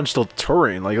 Elton John's still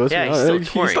touring. Like, Yeah, he's still he's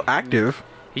touring. still active.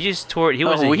 He just toured. He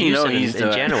was in we know Houston he's in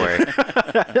the- January.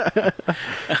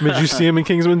 Did you see him in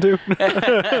Kingsman too?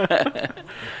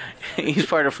 He's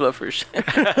part of Fluffers.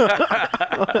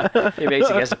 He makes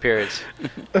a guest appearance.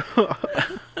 Oh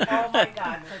my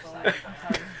god, so sorry. I'm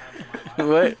sorry.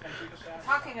 What?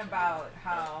 Talking about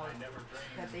how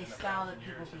that they style the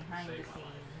people behind the scenes.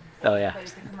 Oh, yeah. But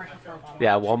it's a commercial for Walmart.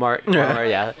 Yeah, Walmart,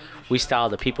 yeah. We style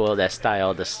the people that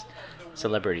style the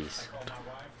celebrities.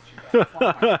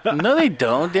 No, they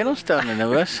don't. They don't style none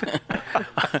of us.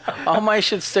 All my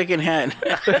shit's secondhand.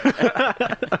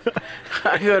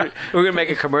 We're gonna make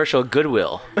a commercial.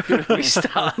 Goodwill. We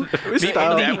style.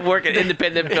 People that work at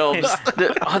independent films.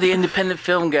 The independent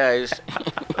film guys.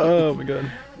 Oh my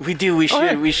god. We do. We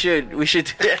should. We should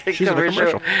do that She's in a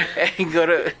commercial and go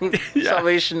to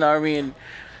Salvation Army and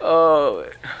oh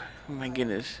my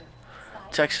goodness,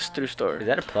 Texas thrift store. Is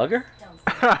that a plugger?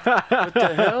 What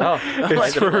the hell? Oh,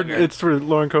 It's for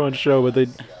Lauren Cohen's show, but they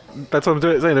That's what I'm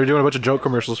saying. They're doing a bunch of joke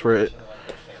commercials for it.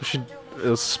 It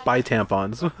was spy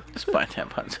tampons. Spy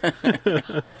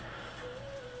tampons.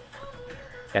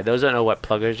 Yeah, those don't know what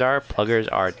pluggers are. Pluggers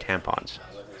are tampons.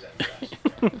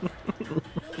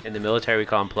 In the military, we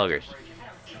call them pluggers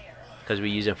because we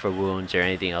use them for wounds or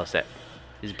anything else that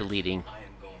is bleeding.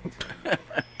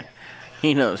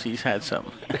 He knows he's had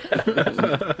some.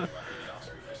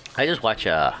 I just watch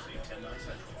what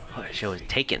show is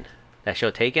Taken? That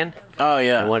show Taken? Oh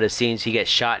yeah. In one of the scenes, he gets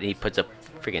shot and he puts a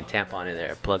freaking tampon in there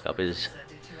to plug up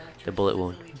the bullet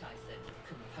wound.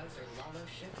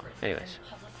 Anyways,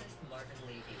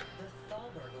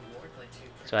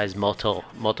 so it has multiple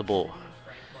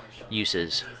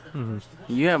uses. Mm-hmm.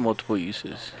 You have multiple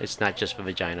uses. It's not just for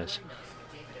vaginas.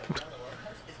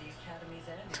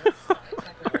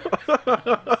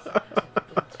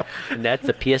 And that's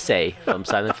the PSA from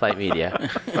Silent Flight Media.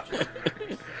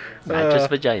 Not just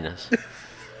vaginas.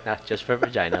 Not just for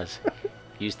vaginas.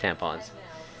 Use tampons.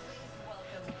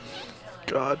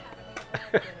 God.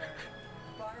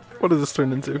 What does this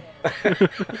turn into?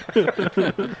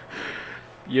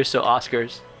 You're so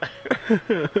Oscars.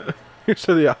 You're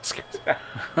so the Oscars.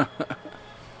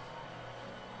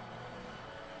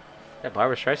 That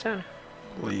Barbra Streisand?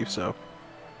 I believe so.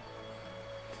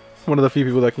 One of the few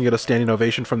people that can get a standing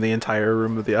ovation from the entire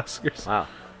room of the Oscars. Wow.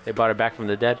 They brought her back from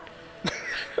the dead?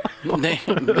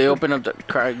 They open up the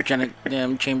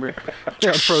cryogenic chamber.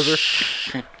 Yeah, froze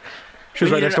her. She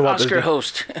was right next to Walt Oscar Disney.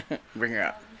 host. Bring her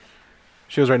out.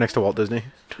 She was right next to Walt Disney.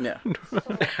 Yeah. I was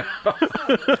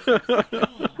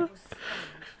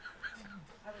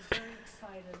very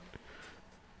excited,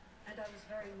 and I was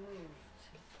very moved.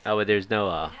 Oh, but there's no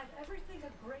It had everything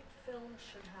a great film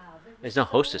should have. It there's was no so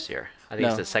hostess here. I think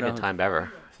it's the second time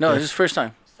ever. No, this is first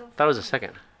time. I thought it was the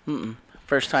second.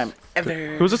 First time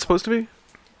ever. Who was it supposed to be?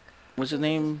 What's his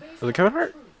name? Was it Kevin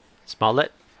Hart?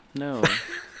 Smollett? No. especially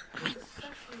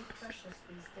precious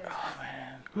these days.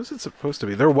 Who was it supposed to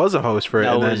be? There was a host for it.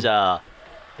 No, and it then, was,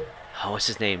 what's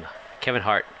his name? Kevin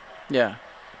Hart. Yeah.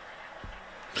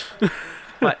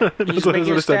 What? He's what I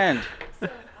making a said. stand. So I had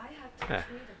to Yeah.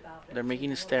 tweet about it. They're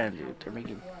making a stand, dude. They're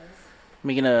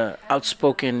making a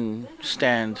outspoken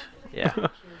stand Yeah.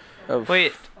 of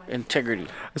Wait. integrity.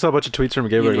 I saw a bunch of tweets from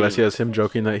Gabriel You need- Iglesias, him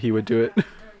joking that he would do it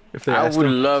if they I asked would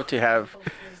him. love to have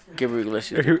Gabriel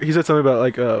Iglesias. He said something about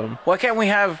like Why can't we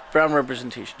have brown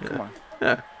representation? Come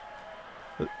on.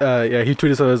 yeah, he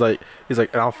tweeted something he's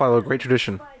like, I'll follow a great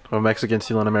tradition of Mexicans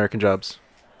stealing American jobs.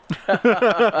 After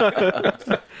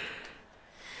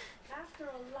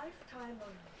a lifetime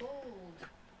of bold,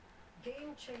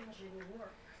 game-changing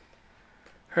work,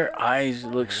 Her eyes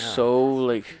look so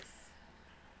like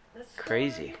the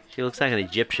Crazy. She looks like an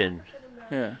Egyptian.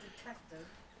 yeah.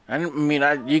 I mean,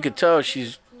 you could tell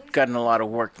she's gotten a lot of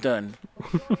work done.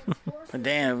 But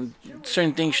damn,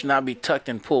 certain things should not be tucked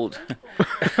and pulled,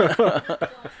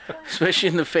 especially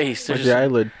in the face. Like There's the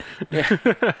eyelid. But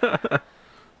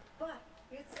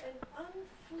it's an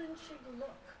unflinching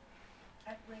look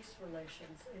at race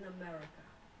relations in America.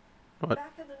 What?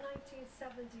 Back in the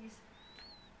 1970s,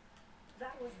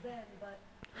 that was then, but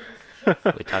it is just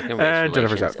We're talking race And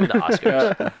Jennifer's relations out. and the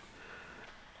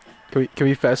Oscars. Can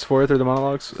we fast forward through the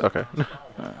monologues? Okay.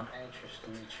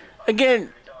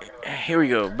 Again, here we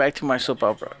go. Back to my soap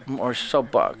opera or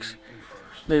soapbox.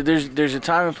 There's a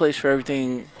time and place for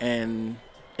everything, and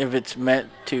if it's meant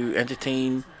to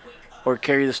entertain or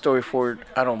carry the story forward,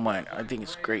 I don't mind. I think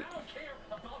it's great.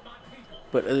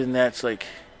 But other than that, it's like,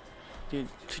 dude,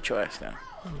 sit your ass down.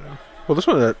 Well, this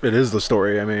one, it is the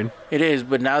story. I mean, It is,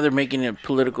 but now they're making it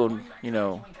political.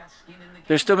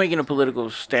 They're still making a political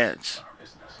stance,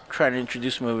 trying to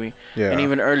introduce a movie. Yeah. And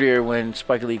even earlier when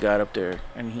Spike Lee got up there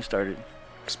and he started.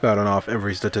 spouting off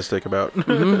every statistic about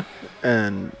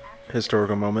and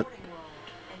historical moment. an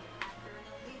actor in a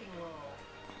leading role,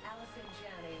 Allison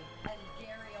Janney and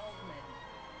Gary Oldman.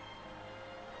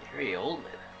 Gary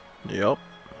Oldman. Yep.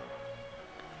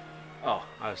 Oh,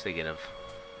 I was thinking of.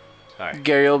 Sorry.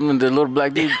 Gary Oldman, the little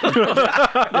black dude.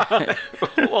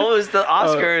 What was the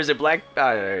Oscars? A black.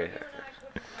 Oscars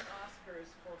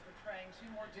for portraying two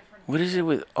more different What is it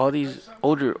with all these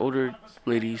older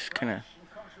ladies kind of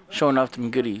showing off them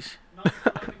goodies? I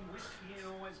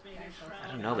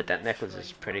don't know, but that necklace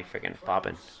is pretty freaking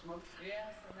popping.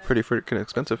 Pretty freaking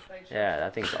expensive. Yeah,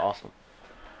 that thing's awesome.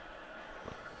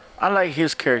 I like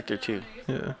his character too.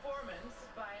 Yeah. performance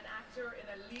by an actor in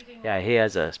a leading Yeah, he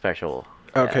has a special.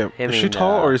 Okay. him Is she and,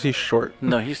 tall or is he short?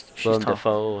 No, she's Willem tall.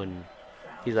 Dafoe, and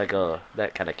he's like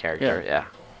that kind of character. Yeah.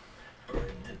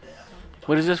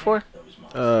 What is this for?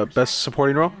 Best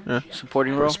supporting role? Yeah.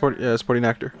 Supporting role? Supporting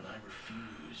actor.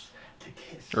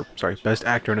 Or sorry, best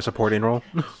actor in a supporting role.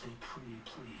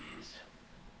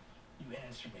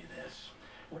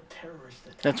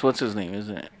 That's what's his name,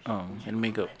 isn't it? In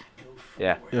makeup.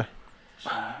 Yeah. Yeah.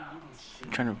 I'm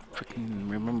trying to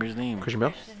freaking remember his name. Christian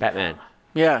Bale. Batman.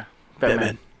 Yeah.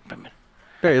 Batman.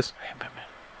 There he is. Batman.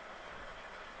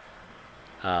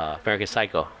 American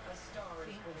Psycho.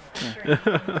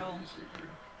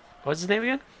 What's his name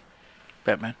again?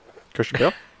 Batman. Christian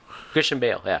Bale. Christian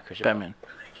Bale. Yeah, Christian Bale. Batman.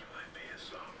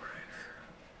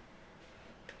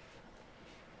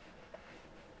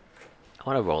 I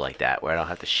want a role like that where I don't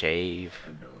have to shave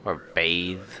or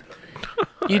bathe.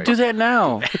 You do that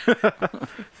now.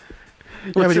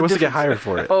 Yeah, but he wants to get hired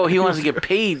for it. Oh, he wants to get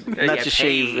paid, not Get to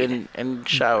shave and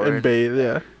shower. And bathe,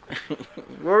 yeah.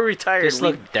 We're retired. Just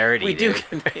look dirty. We do dude.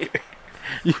 get paid.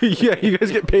 Yeah, you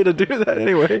guys get paid to do that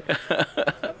anyway.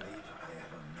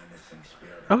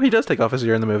 Oh, he does take off his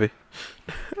ear in the movie.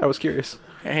 I was curious.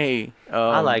 Hey.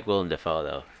 I like Willem Dafoe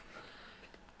though.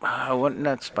 What?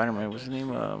 Not Spider-Man. What's his name?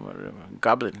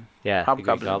 Goblin. Yeah, the Green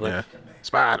Hobgoblin. Goblin. Yeah.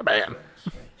 Spider-Man.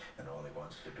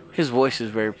 His voice is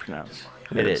very pronounced.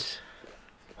 It is.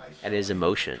 And his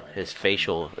emotion, his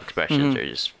facial expressions are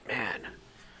just man.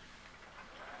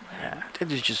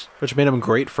 That is just. Which made him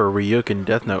great for Ryuk in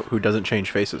Death Note, who doesn't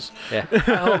change faces. Yeah, I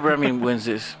hope Remy wins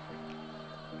this.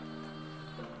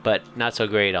 but not so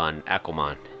great on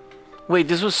Aquaman. Wait,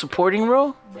 this was supporting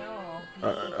role?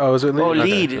 Oh, is it lead? Oh, Okay.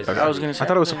 lead. Okay. I was gonna say. I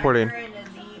thought it was supporting.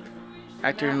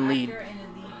 Actor and lead.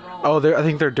 Oh, I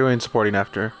think they're doing supporting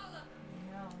after.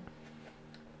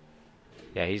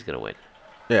 Yeah, he's gonna win.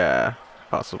 Yeah,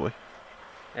 possibly.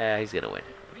 Yeah, he's gonna win.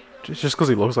 Just because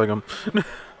he looks like him.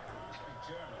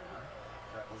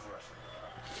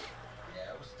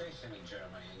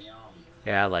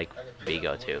 Yeah, I like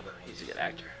Vigo too. He's a good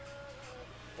actor.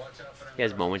 He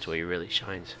has moments where he really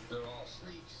shines. They're all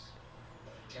sneaks.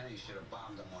 Kennedy should have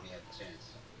bombed them when he had the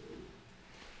chance.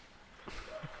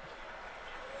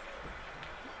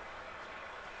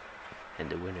 And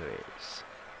the winner is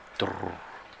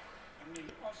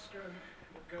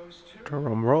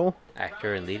Drum roll.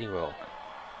 actor in leading role.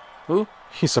 Who?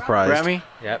 He's surprised. Remy?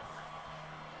 Yep.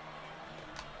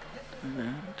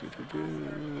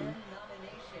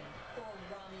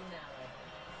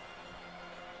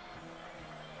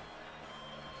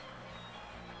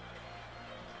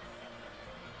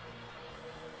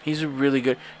 He's really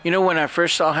good. You know, when I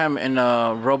first saw him in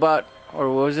Robot, or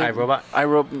what was it? iRobot?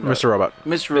 Mr. Robot.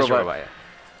 Mr. Robot. Mr. Robot, yeah.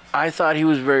 I thought he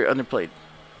was very underplayed.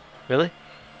 Really?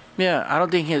 Yeah, I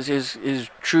don't think his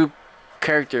true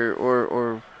character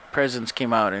or presence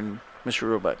came out in Mr.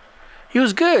 Robot. He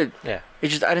was good. Yeah.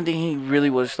 It's just I didn't think he really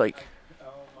was like.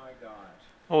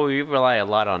 Well, we rely a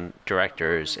lot on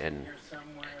directors and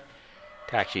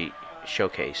to actually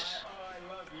showcase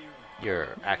your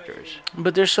actors.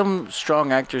 But there's some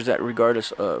strong actors that,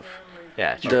 regardless of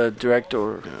Yeah, true. the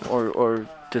director or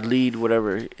the lead,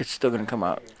 whatever, it's still gonna come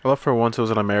out. I love for once it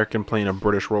was an American playing a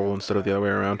British role instead of the other way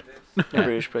around. The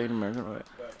British played American, right?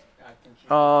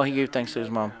 Oh, he gave thanks to his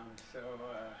mom.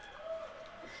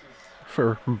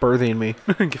 For birthing me,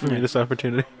 giving me this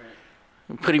opportunity.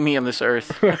 Putting me on this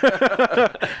earth.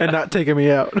 And not taking me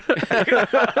out.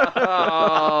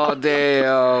 Oh,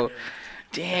 damn.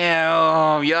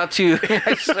 Damn, y'all too.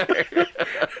 I swear.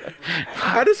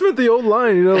 I just meant the old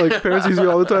line, you know, like parents use you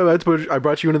all the time. I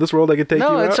brought you into this world, I could take you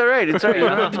out. No, it's all right. It's all right. You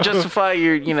don't have to justify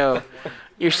your,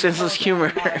 your senseless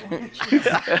humor.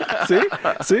 See?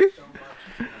 See?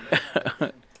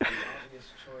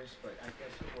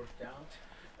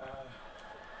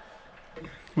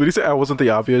 Would you say I wasn't the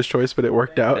obvious choice, but it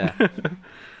worked out? Yeah.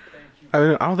 I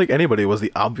mean, I don't think anybody was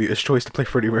the obvious choice to play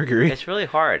Freddie Mercury. It's really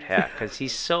hard, yeah, because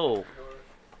he's so...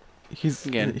 He was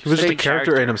just a stage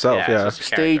character in himself, yeah. it's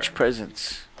just a Stage character.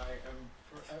 presence.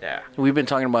 Yeah. We've been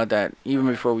talking about that even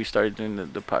before we started doing the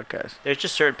podcast. There's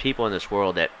just certain people in this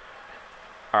world that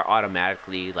are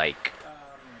automatically, like,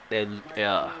 they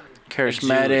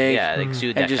Charismatic. They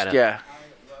exude And that just, kind of...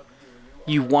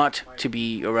 you want to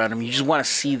be around them. You just want to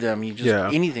see them. You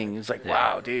just, anything. It's like, Yeah.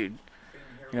 wow, dude.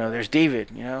 There's David,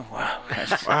 wow.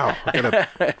 Wow, I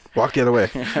gotta walk the other way.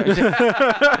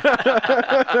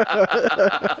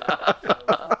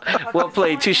 Well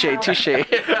played. Touche.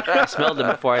 I smelled him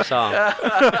before I saw him.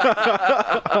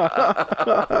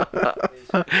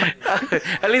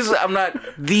 At least I'm not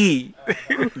the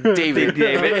David.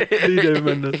 David. David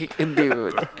Mendes.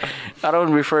 David. I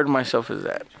don't refer to myself as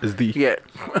that. Is the yet.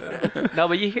 No,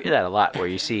 but you hear that a lot where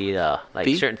you see like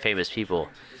B? certain famous people.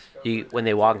 When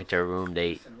they walk into a room,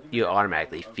 you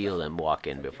automatically feel them walk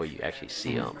in before you actually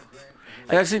see them.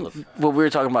 And I think what we were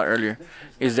talking about earlier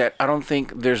is that I don't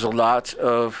think there's a lot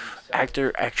of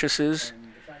actresses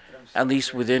at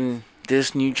least within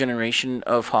this new generation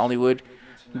of Hollywood,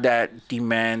 that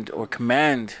demand or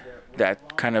command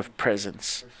that kind of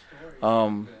presence.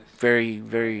 Very,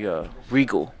 very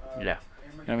regal. Yeah. You know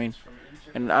what I mean?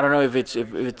 And I don't know if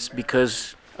it's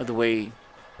because of the way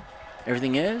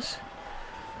everything is,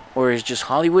 or it's just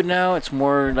Hollywood now. It's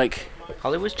more like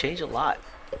Hollywood's changed a lot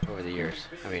over the years.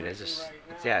 I mean, it's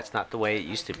not the way it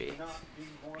used to be.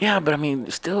 Yeah, but I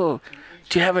mean, still,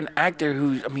 to have an actor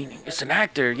who's, I mean, it's an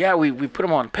actor. Yeah, we put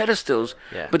him on pedestals.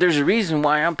 Yeah. But there's a reason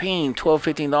why I'm paying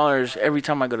 $12, $15 every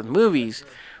time I go to the movies.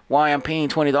 Why I'm paying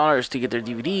 $20 to get their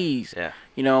DVDs. Yeah.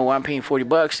 You know, why I'm paying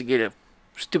 $40 to get a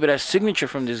stupid ass signature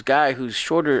from this guy who's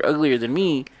shorter, uglier than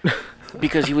me,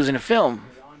 because he was in a film.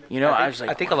 You know, I was like,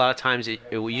 I think a lot of times it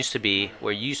used to be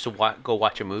where you used to go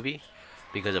watch a movie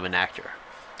because of an actor.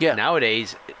 Yeah.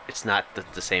 Nowadays, it's not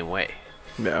the same way.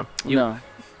 Yeah.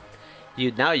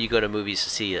 Now you go to movies to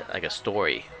see like a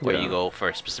story where you go for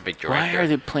a specific director. Why are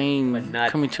they playing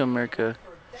Coming to America?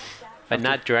 But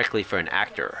not directly for an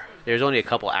actor. There's only a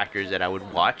couple actors that I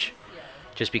would watch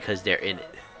just because they're in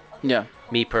it. Yeah.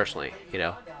 Me personally, you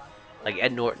know. Like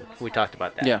Ed Norton. We talked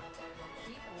about that. Yeah.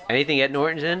 Anything Ed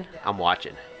Norton's in, I'm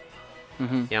watching.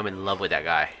 Mm-hmm. Yeah, I'm in love with that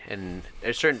guy. And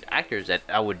there's certain actors that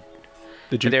I would...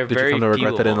 Did you come to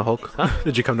regret that in the Hulk? Huh?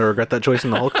 Did you come to regret that choice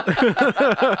in the Hulk?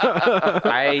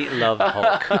 I love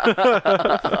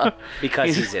Hulk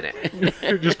because he's in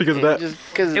it. Just because of that?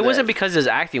 It wasn't because his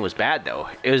acting was bad, though.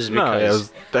 It was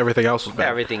because everything else was bad.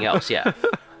 Everything else, yeah.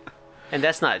 And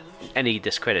that's not any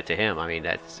discredit to him. I mean,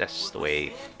 that's just the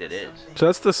way it is.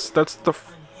 So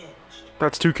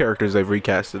that's two characters they've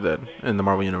recasted then in the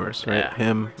Marvel universe, right? Yeah.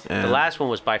 Him and the last one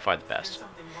was by far the best.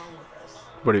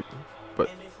 But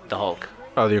the Hulk.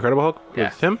 Oh, the Incredible Hulk? Yeah.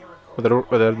 With him?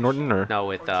 With Ed Norton or? No,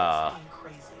 with the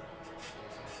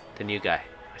new guy.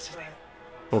 What's his name?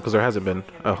 Well, because there hasn't been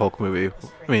a Hulk movie.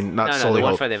 I mean, not No, solely the one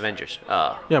Hulk. for the Avengers.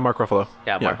 Yeah, Mark Ruffalo.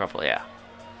 Yeah, Mark Ruffalo. Yeah.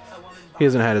 He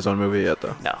hasn't had his own movie yet,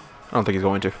 though. No. I don't think he's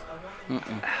going to.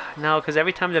 No, because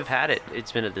every time they've had it,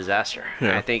 it's been a disaster. Yeah.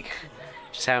 And I think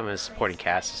just having a supporting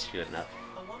cast is good enough.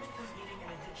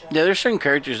 Yeah, there's certain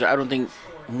characters that I don't think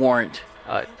warrant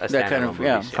A that kind of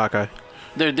movies, Hawkeye.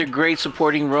 They're great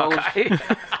supporting roles.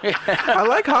 I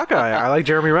like Hawkeye. I like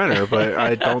Jeremy Renner, but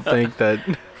I don't think that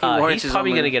he's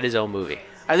probably gonna get his own movie.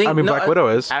 I think. Black Widow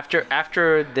is.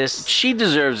 After this, she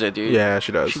deserves it, dude. Yeah,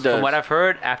 she does. She does. From what I've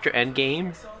heard, after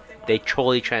Endgame, they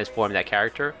totally transformed that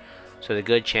character. So the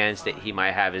good chance that he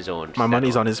might have his own. My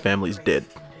money's on his family's dead.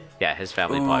 Yeah, his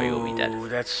family probably will be dead. Ooh,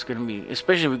 that's gonna be,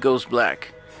 especially if he goes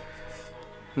black.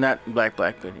 Not black,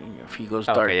 but if he goes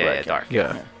dark black. Yeah, dark.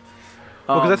 Yeah.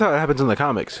 Because that's how it happens in the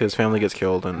comics. His family gets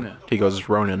killed, and he goes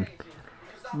Ronin.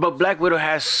 But Black Widow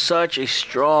has such a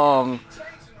strong,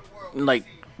 like,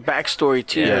 backstory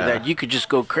to her that you could just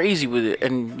go crazy with it,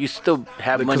 and you still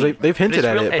have money. Because they've hinted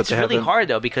at it, but it's they really haven't. hard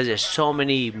though because there's so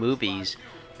many movies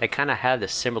that kind of have the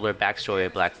similar backstory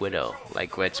of Black Widow,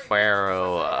 like Red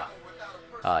Sparrow,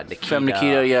 Nikita. Femme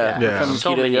Nikita, yeah. Femme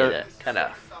So Nikita, many yeah. of that kind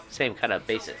of same kind of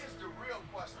basic.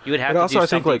 You would have But to also, do I think,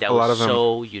 something like, that a lot was of them-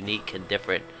 so unique and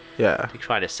different. Yeah. To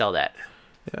try to sell that.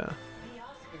 Yeah.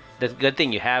 The good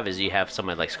thing you have is you have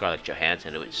someone like Scarlett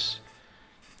Johansson, which,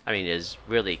 I mean, has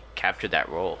really captured that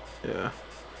role. Yeah.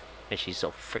 And she's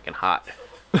so freaking hot.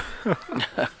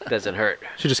 Doesn't hurt.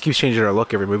 She just keeps changing her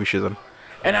look every movie she's in.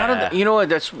 And I don't, you know what?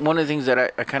 That's one of the things that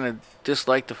I kind of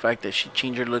dislike, the fact that she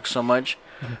changed her look so much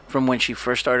from when she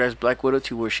first started as Black Widow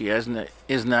to where she is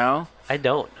now. I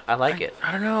don't. I like it.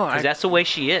 I don't know. Because that's the way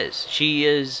she is. She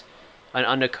is an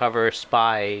undercover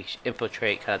spy,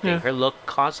 infiltrate kind of thing. Yeah. Her look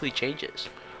constantly changes.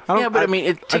 Yeah, but I mean,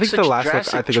 it takes I think such the last look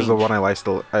drastic I think is the change. one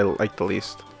I like the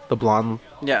least. The blonde.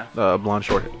 Yeah. Blonde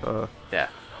short. Yeah.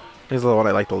 Is the one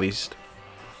I like the least.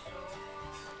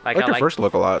 I Like, like her first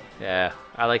look a lot. Yeah.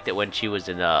 I liked it when she was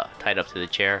tied up to the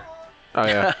chair. Oh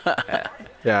yeah.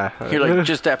 Yeah. You're like,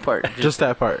 just that part. Just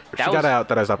that part. That She got was- out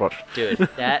that I stopped watching. Dude,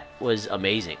 that was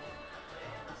amazing.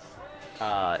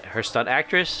 Her stunt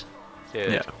actress,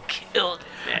 dude, Yeah. killed it,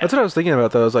 man. That's what I was thinking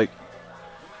about though. I was like,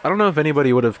 I don't know if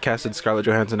anybody would have casted Scarlett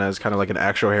Johansson as kind of like an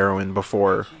actual heroine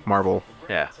before Marvel.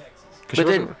 Yeah. 'Cause she But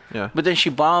then, wasn't- yeah. but then she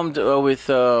bombed with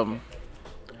Was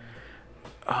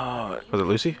it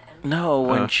Lucy? no,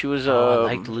 when she was I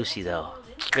liked Lucy though.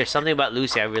 There's something about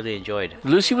Lucy I really enjoyed.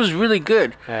 Lucy was really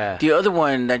good. Yeah. The other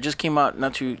one that just came out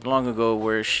not too long ago,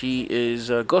 where she is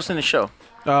Ghost in the Shell.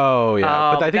 Oh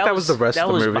yeah, but I think that was the rest that of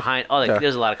the was movie. behind. Oh, like, Yeah.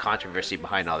 there's a lot of controversy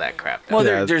behind all that crap. though. Well,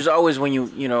 Yeah. there's always when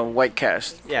you know white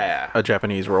cast, yeah. A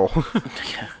Japanese role.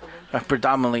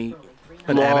 predominantly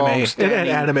An anime. long-standing-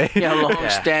 An anime. yeah,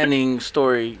 long-standing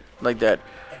story like that.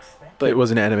 It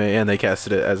was an anime, and they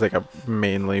casted it as like a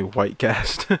mainly white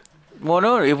cast. Well,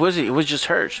 no, it wasn't. It was just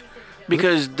hers,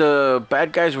 because the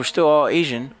bad guys were still all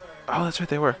Asian. Oh, that's right,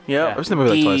 they were. Yeah, I've seen the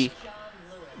movie like twice.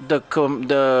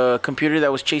 The computer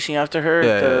that was chasing after her,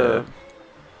 the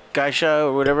geisha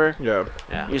or whatever,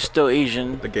 is still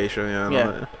Asian. The geisha,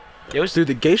 Yeah. Dude,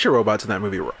 the geisha robots in that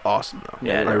movie were awesome though.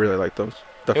 Yeah, I really like those.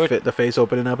 The face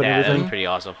opening up and that everything. was pretty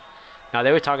awesome. Now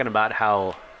they were talking about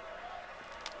how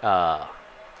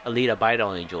Alita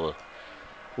Battle Angel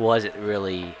wasn't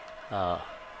really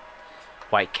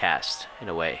white cast in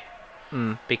a way,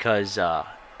 because the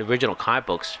original comic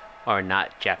books are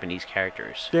not Japanese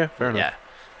characters. Yeah, fair enough. Yeah.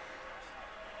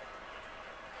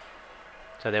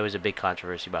 So there was a big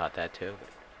controversy about that too.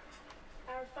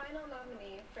 Our final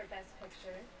nominee for Best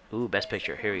Picture. Ooh, Best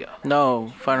Picture. Here we go.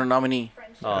 No, final nominee.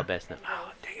 Oh, Best.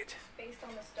 Oh, dang it. Based on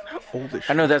the story Old as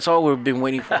I know, that's all we've been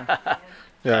waiting for.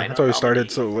 Yeah, that's why we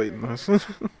started so late in this. We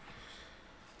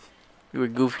were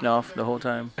goofing off the whole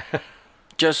time,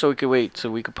 just so we could wait,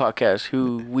 so we could podcast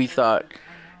who we thought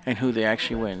and who they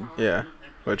actually win. Yeah,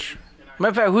 which Matter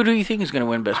of fact, who do you think is gonna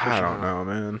win Best Picture? I don't know,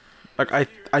 man. Like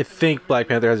I think Black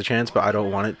Panther has a chance, but I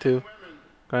don't want it to,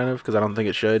 kind of, because I don't think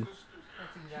it should.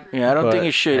 Yeah, I don't think But,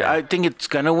 it should. yeah. I think it's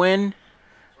gonna win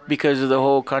because of the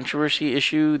whole controversy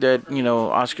issue that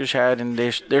Oscars had, and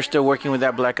they're still working with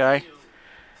that black guy.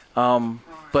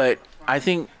 But I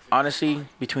think honestly,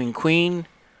 between Queen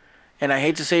and I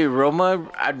hate to say Roma,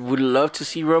 I would love to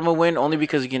see Roma win, only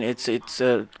because again it's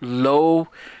a low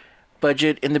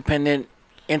budget, independent,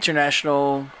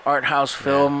 international art house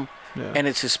film, and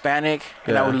it's Hispanic,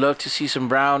 and I would love to see some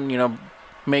brown,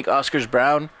 make Oscars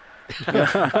brown.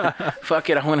 Fuck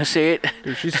it, I'm gonna say it.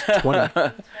 Dude, she's 20.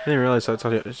 I didn't realize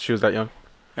she was that young.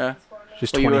 Yeah.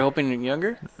 She's Well, 20. you were hoping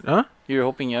younger? Huh? You were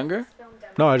hoping younger?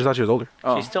 No, I just thought she was older.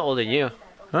 Oh. She's still older than you.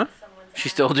 Huh?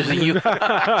 She's still older than you. Fair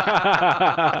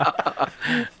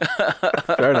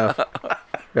enough.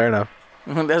 Fair enough.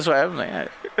 That's why I'm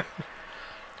like,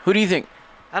 who do you think?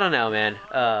 I don't know, man.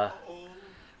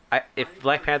 If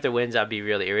Black Panther wins, I'd be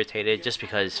really irritated, just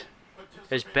because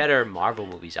there's better Marvel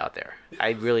movies out there. I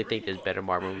really think there's better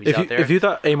Marvel movies out there. If you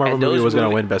thought a Marvel And movie those was gonna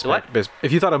movies- win best, What?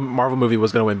 if you thought a Marvel movie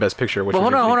was gonna win Best Picture, which But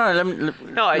would hold you on. think?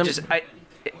 No,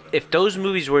 If those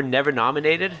movies were never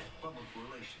nominated,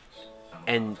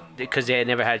 and because they had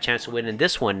never had a chance to win, and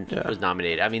this one was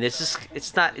nominated, I mean, it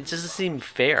doesn't seem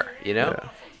fair, in a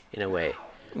way.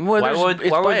 Well, why weren't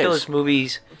biased. those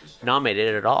movies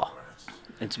nominated at all?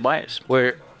 It's biased.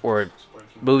 Were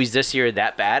movies this year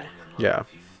that bad? Yeah.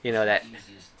 That.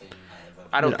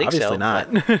 I don't think obviously so.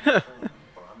 not. but-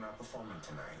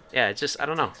 yeah, it's just I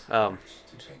don't know.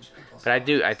 But I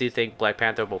do think Black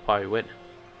Panther will probably win.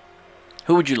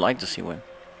 Who would you like to see win?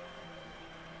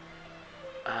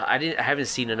 I haven't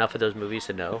seen enough of those movies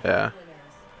to know. Yeah.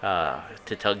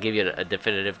 To give you a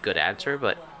definitive good answer,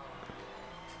 but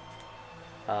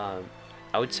I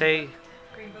would say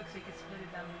Green Book, so you can split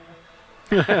it down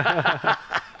the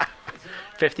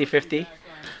middle. 50-50.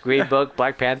 Green Book,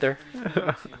 Black Panther.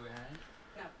 Nope.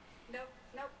 Thank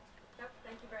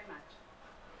you very much.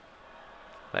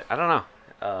 But I don't know.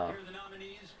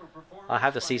 I'll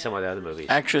have to see some of the other movies.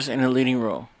 Actress in a leading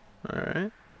role. All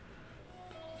right.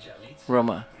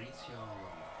 Roma.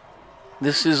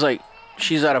 This is like,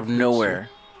 she's out of nowhere.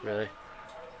 Really?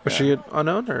 Was she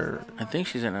unknown or I think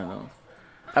she's an unknown.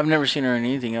 I've never seen her in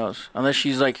anything else, unless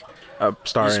she's like a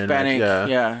star Hispanic, in it?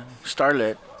 Yeah.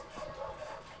 starlet.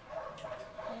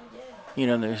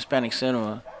 The Hispanic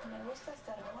cinema.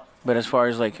 But as far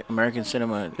as like American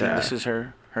cinema, I think this is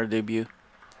her debut.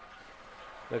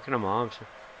 Look at her moms.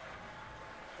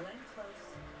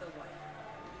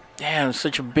 Damn,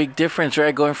 such a big difference,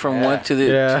 right? Going from one to the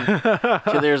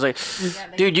to there's like,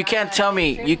 dude, you can't tell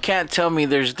me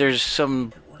there's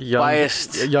some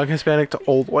biased young Hispanic to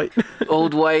old white.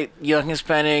 old white, young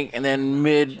Hispanic, and then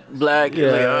mid black.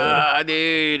 Yeah. Like,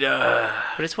 dude.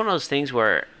 But it's one of those things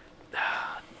where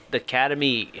the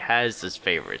Academy has its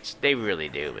favorites. They really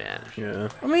do, man. Yeah.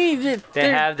 I mean, They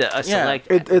have a select.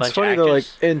 It's bunch funny of though, like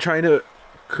actors. in trying to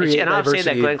create And I'm saying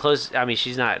diversity. that Glenn Close. I mean,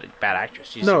 she's not a bad actress.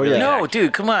 She's No, a really yeah. good No, actress.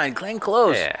 dude, come on, Glenn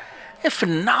Close. Yeah. A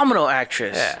phenomenal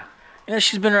actress. Yeah.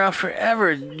 She's been around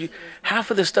forever.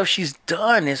 Half of the stuff she's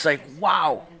done is like,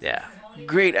 wow. Yeah.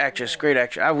 Great actress, great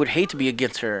actress. I would hate to be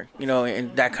against her,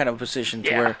 in that kind of position to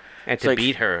Yeah. where And it's to like,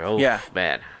 beat her, oh yeah.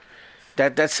 man.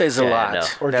 That says a Yeah, lot. no.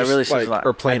 Or that just, really says like, a lot.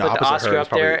 or playing I put the opposite Oscar her up is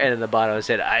probably- there, and in the bottom it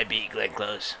said, "I beat Glenn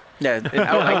Close." Yeah,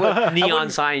 I Neon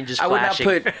wouldn't- sign just I would flashing.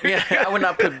 not put. Yeah, I would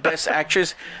not put best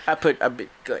actress. I be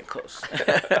Glenn Close.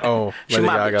 Oh, She Lady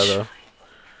my Gaga bitch. though.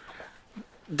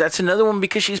 That's another one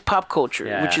because she's pop culture,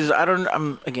 Yeah. which is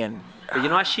I'm again. But you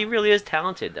know what? She really is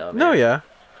talented, though. Man. No, yeah.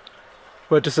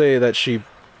 But to say that she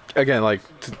again, like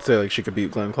to say like she could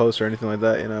beat Glenn Close or anything like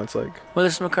that. You know, it's like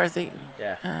Melissa McCarthy.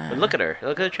 Yeah. But look at her.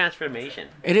 Look at the transformation.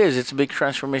 It is. It's a big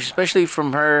transformation, especially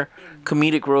from her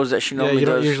comedic roles that she normally you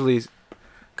don't does. usually.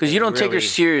 Because you don't take her Really,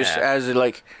 serious yeah. as a,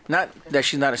 like, not that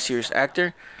she's not a serious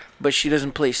actor, but she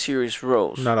doesn't play serious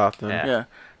roles. Not often. Yeah. Yeah.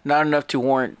 Not enough to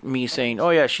warrant me saying, oh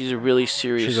yeah, she's a really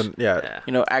serious, She's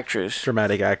a actress.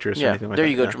 dramatic actress or Yeah, anything like there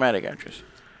that. you go, yeah. dramatic actress.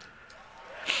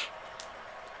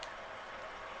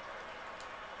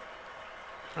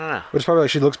 I don't know. But it's probably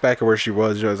like she looks back at where she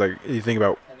was. Like you think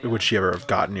about would she ever have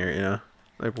gotten here? You know,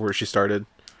 like where she started.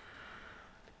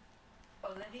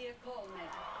 Olivia Colman.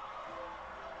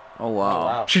 Oh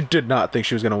wow. She did not think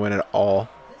she was gonna win at all.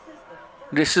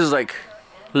 This is like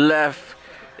left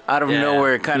out of Yeah.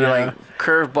 nowhere, kind of Yeah. like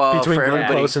curveball Between for Glenn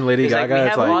everybody. Close and Lady It's like Gaga, we it's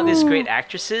have like all these great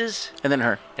actresses, And then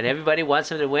her. and everybody wants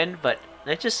them to win, but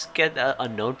let's just get an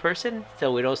unknown person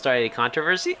so we don't start any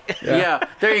controversy. Yeah.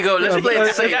 There you go. Let's play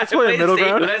it safe. Let's play a middle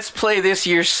ground. Let's play this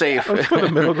year safe. The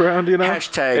middle ground, you know.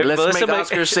 Hashtag. If Let's Melissa make Mc-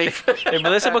 Oscars safe. If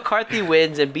Melissa McCarthy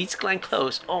wins and beats Glenn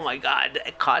Close, oh my God,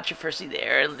 controversy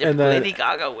there. If And then- Lady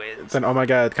Gaga wins, Then oh my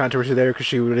god, controversy there because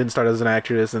she didn't start as an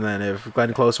actress, and then if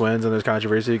Glenn Close wins, then there's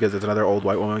controversy because it's another old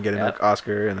white woman getting Yep. an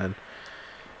Oscar, and then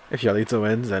if Yalitza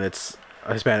wins, then it's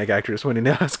a Hispanic actress winning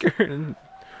the Oscar, and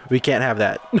we can't have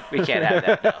that. we can't have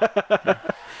that. No.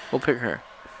 We'll pick her.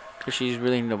 Because she's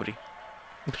really nobody.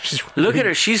 She's Look at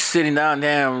her. She's sitting down.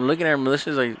 Damn. Looking at her.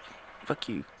 Melissa's like, fuck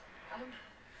you.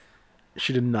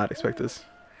 She did not expect this.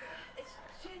 It's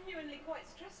genuinely quite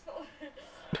stressful.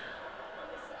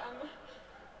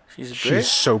 She's a She's Brit.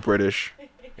 so British.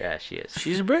 Yeah, she is.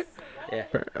 She's a Brit. Yeah.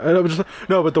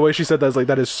 No, but the way she said that is like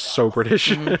that is so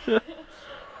British.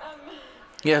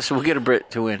 Yeah, so we'll get a Brit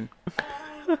to win.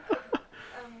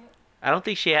 I don't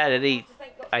think she had any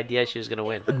idea she was gonna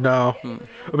win. No, I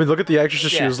mean look at the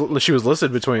actresses Yeah. she was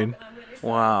listed between.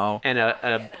 Wow. And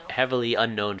a heavily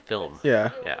unknown film. Yeah.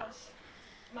 Yeah.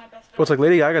 Well, it's like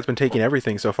Lady Gaga's been taking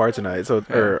everything so far tonight, so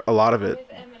or a lot of it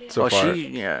so Oh, far.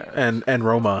 yeah. And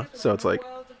Roma, so it's like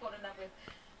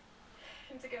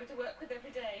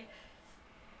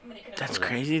That's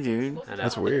crazy, dude. I know.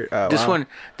 that's weird. Oh, This wow.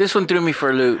 this one threw me for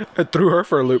a loop. It threw her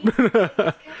for a loop.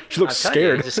 She looks I'll tell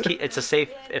you, scared. it's a safe.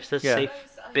 It's a Yeah. safe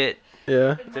bit.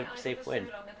 Yeah. It's a safe win.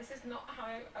 This is not how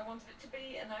I wanted it to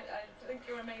be, and I think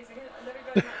you're amazing. I love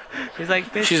you very much. She's like,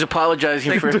 bitch, She's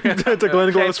apologizing for. to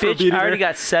Glenn Close for bitch, beating I already her.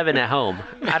 got 7 at home.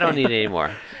 I don't need any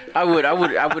more. I would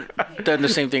done the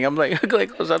same thing. I'm like, I'm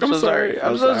so sorry.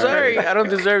 I'm so sorry. I don't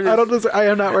deserve this. I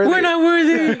am not worthy. We're not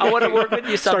worthy. I want to work with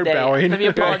you Start someday. bowing. Let me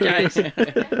apologize. Who made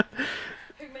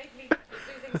me do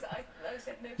things that I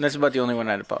said no to. That's about the only one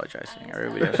I'd apologize to.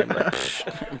 Everybody else, I'm like,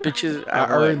 "Psh, bitches, I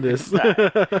earned this.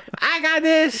 I got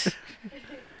this.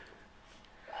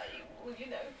 Well, you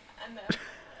know, and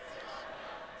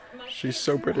my She's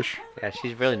so British. Yeah,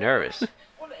 she's really nervous.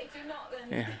 well, if you're not,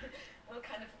 then Yeah. we'll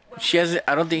kind of. Well, She hasn't.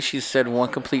 I don't think she's said one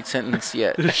complete sentence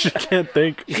yet. She can't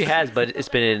think. She has, but it's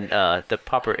been in the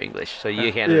proper English, so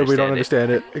you can't Yeah, understand we don't it.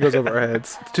 understand it. It goes over our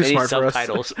heads. It's too They need smart for us.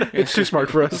 subtitles. It's too smart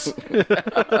for us. speak on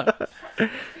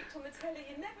the telly,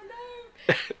 you never know.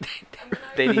 And when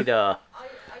They need I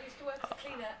used to work as a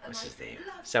cleaner, and what's his name?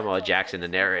 loved Samuel L. to Jackson to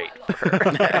narrate.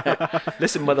 Thank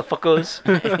Listen, motherfuckers,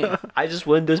 I just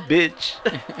won this bitch.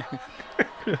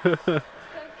 you.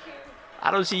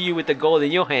 I don't see you with the gold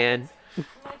in your hand.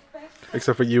 My best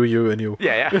Except for you, and you.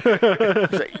 Yeah, yeah.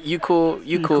 It's like, you cool.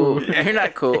 You're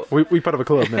not cool. We part of a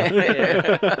club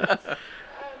now.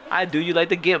 I do you like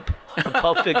the gimp from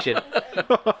Pulp Fiction.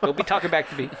 Don't be talking back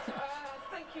to me.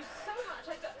 thank you so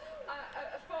much.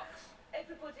 Fox,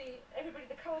 everybody,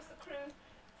 the cast, the crew,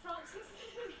 Francis,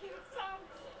 Sam,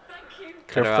 thank you.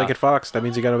 Cut her Careful thinking off. Fox. That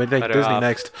means you gotta thank Cut her Disney off.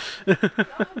 next.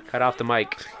 Cut off the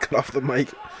mic. Cut off the mic.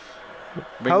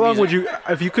 Bring How long music. would you,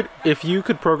 if you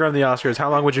could program the Oscars, how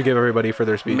long would you give everybody for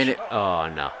their speech? Minute. Oh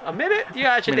no, a minute? You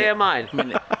got your Minute. damn mind.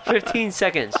 Minute. 15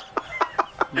 seconds.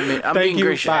 Minute. I'm Thank being you.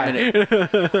 gracious. Bye.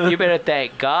 Minute. You better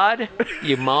thank God,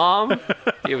 your mom,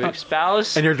 your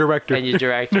spouse, And your director. and your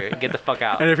director. Get the fuck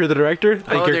out. And if you're the director,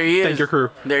 thank, Oh, there he thank is. your crew.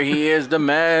 There he is, the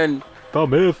man, The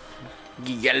myth.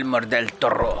 Guillermo del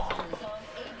Toro.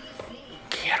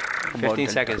 15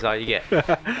 seconds, all you get.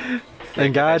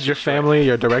 And God, your family,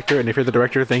 your director, and if you're the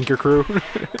director, thank your crew.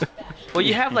 Well,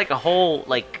 you have like a whole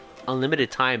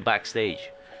unlimited time backstage.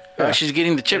 She's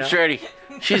getting the chips ready.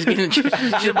 She's getting the chips.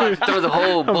 She's about to throw the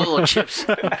whole bowl of chips.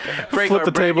 Break Flip our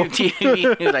the brand new table.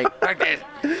 TV. He's like, fuck this.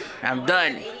 I'm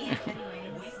done.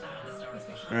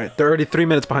 All right, they're already 3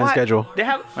 minutes behind What? schedule. They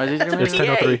have. Are these That's a minutes? It's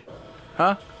PA. 10:03.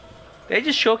 Huh? They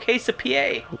just showcased the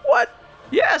PA. What?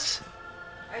 Yes.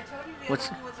 I told you the What's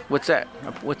other one was a what's that?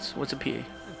 What's a PA?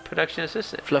 production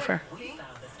assistant. Fluffer.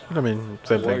 I mean,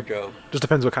 same thing. Wardrobe. Just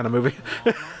depends what kind of movie.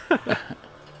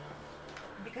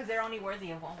 Because they're only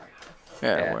worthy of Walmart.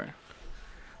 Yeah.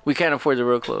 We can't afford the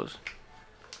real clothes.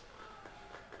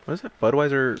 What is it?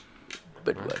 Budweiser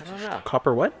I don't know.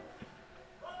 Copper what?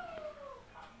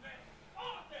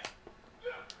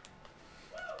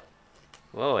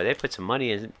 Whoa, they put some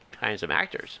money in behind some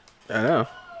actors. I know.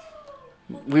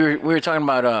 We were talking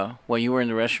about while you were in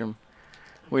the restroom.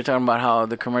 We were talking about how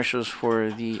the commercials for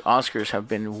the Oscars have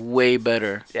been way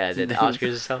better. Yeah, the Oscars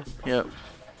and stuff. Yep.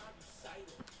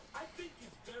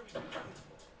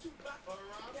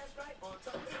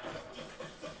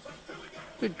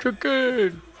 It's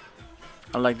good.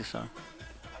 I like the song.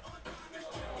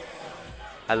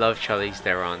 I love Charlize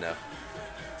Theron though.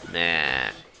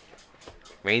 Man.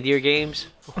 Reindeer games?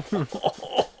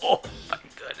 Oh my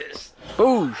goodness.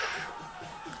 Boosh.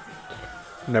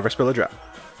 Never spill a drop.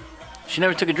 She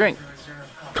never took a drink.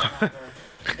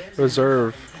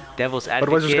 Reserve. Devil's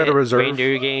Budweiser's Advocate, got a reserve.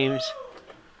 Reindeer games.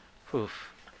 Oof.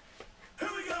 He's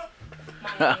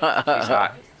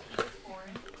hot.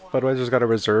 Budweiser's got a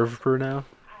reserve brew now.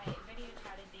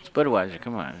 It's Budweiser,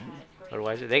 come on.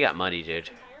 Otherwise, they got money, dude.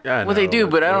 Yeah, I Well, they know, do,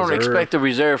 but I don't reserve. expect a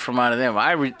reserve from out of them.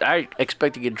 I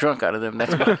expect to get drunk out of them.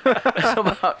 That's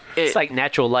about it. It's like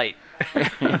natural light.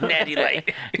 Natty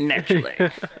light.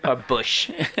 Naturally. Or Bush.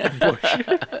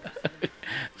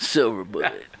 Silver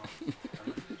bullet.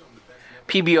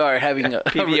 PBR having a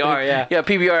PBR, yeah. Yeah,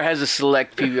 PBR has a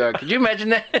select PBR. Could you imagine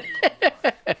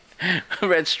that?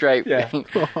 Red Stripe. Yeah.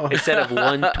 Instead of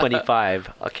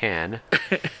 125 a can,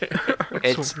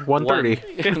 it's 130.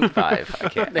 125 a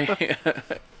can.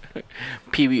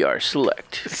 PBR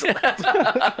Select.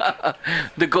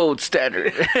 The gold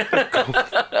standard.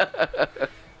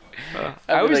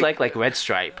 I always like Red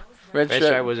Stripe. Red Red Stripe.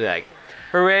 Stripe was like,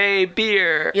 hooray,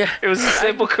 beer. Yeah. It was a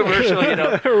simple commercial, you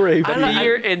know. Hooray,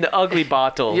 Beer in the ugly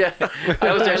bottle. Yeah,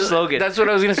 That was their slogan. That's what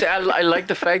I was gonna say. I like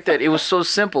the fact that it was so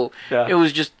simple. Yeah. It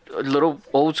was just a little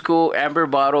old school amber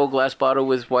bottle, glass bottle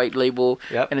with white label,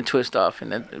 Yep. and a twist off,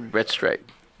 and then Red Stripe.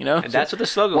 You know, And that's what the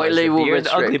slogan white was. label, the beer in Red the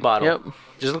Stripe. ugly bottle. Yep.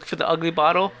 Just look for the ugly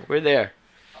bottle. We're there.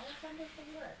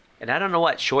 And I don't know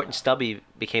what short and stubby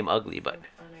became ugly, but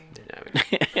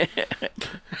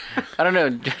I don't know,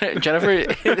 Jennifer.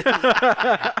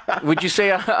 Would you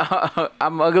say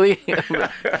I'm ugly?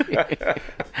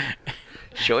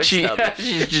 short she and stubby.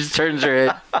 she just turns her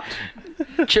head.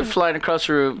 Chip flying across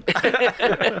the room.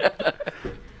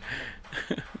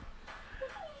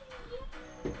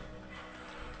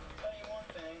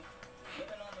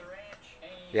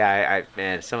 Yeah, I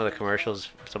man, some of the commercials,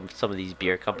 some of these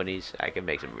beer companies, I can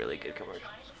make some really good commercials.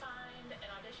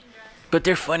 But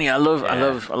they're funny. I love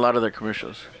Yeah. a lot of their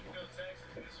commercials.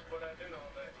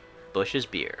 Bush's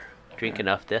beer. Drink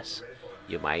enough this,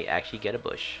 you might actually get a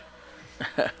Bush.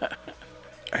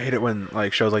 I hate it when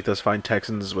like shows like this find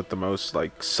Texans with the most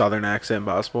like southern accent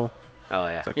possible. Oh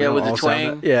yeah. It's like, we Yeah, don't with the all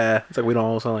sound twang. yeah, it's like we don't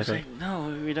all sound like that.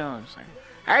 No, we don't. It's like,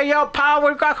 hey, yo, Paul,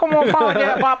 we got come on, Paul,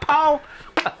 yeah, my Paul.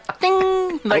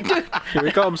 Ding! Like, dude, Here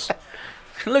he comes.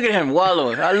 look at him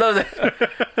wallowing. I love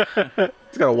that.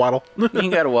 He's got a waddle. He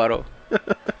got a waddle.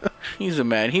 He's a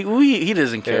man. He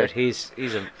doesn't care. Dude, he's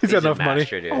a He's got a enough money.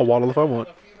 master, dude. I'll waddle if I want.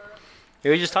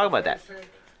 We were just talking about that.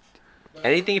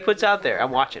 Anything he puts out there,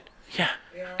 I'm watching. Yeah.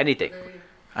 Anything.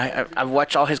 I've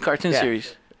watched all his cartoon Yeah.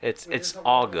 series. It's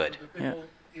all good. Yeah.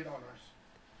 Your Honors,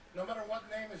 no matter what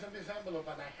name is in this envelope,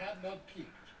 and I have not peeked.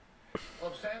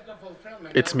 Observe the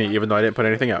fulfillment. It's me, even though I didn't put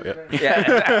anything out yet. Yeah.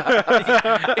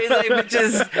 He's like,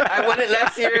 bitches, I won it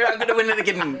last year. I'm gonna win it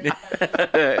again.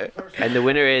 And the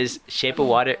winner is Shape of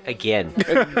Water again.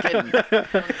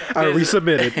 I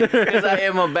resubmitted. Because I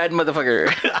am a bad motherfucker.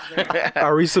 I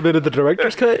resubmitted the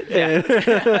director's cut. And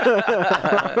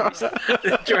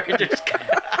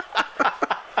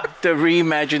The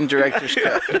reimagined director's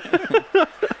cut.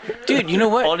 Dude, you know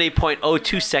what? Only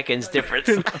 0.02 seconds difference.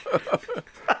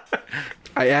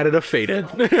 I added a fade in.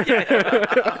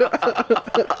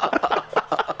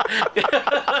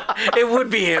 It would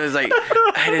be him. It was like,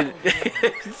 I didn't.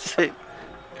 It's like,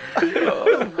 The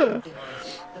favorite,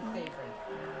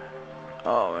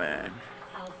 oh, man.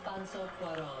 Alfonso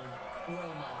Cuarón, Roma.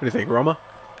 What do you think, Roma?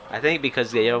 I think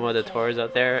because Guillermo del Toro's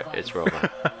out there, it's Roma.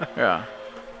 Yeah.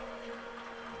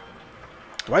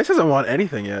 Vice hasn't won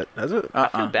anything yet, has it? I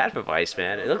feel bad for Vice,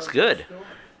 man. It looks good.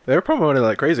 They're promoting it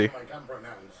like crazy. I can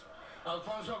pronounce.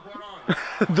 Alfonso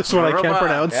Cuarón. This one I can't Roma.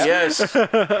 pronounce. Yes.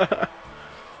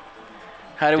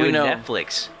 How do we Dude, know?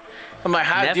 Netflix. I'm like,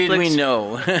 how did we Netflix-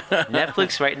 know?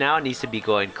 Netflix right now needs to be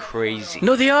going crazy.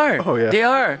 No, they are. Oh, yeah. They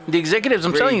are. The executives,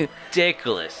 I'm telling you,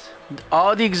 Ridiculous.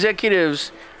 all the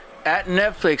executives at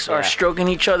Netflix are Yeah. stroking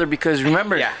each other because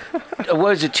remember, Yeah. what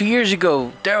was it, 2 years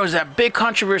ago? There was that big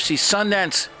controversy.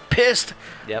 Sundance pissed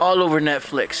Yep. all over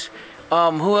Netflix.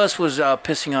 Who else was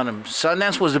pissing on him?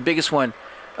 Sundance was the biggest one.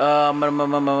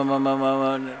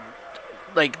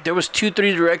 Like there was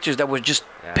 2-3 directors that were just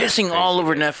Yeah, pissing crazy, all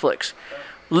over dude. Netflix.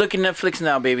 Look at Netflix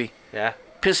now, baby. Yeah.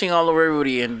 Pissing all over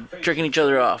everybody and jerking each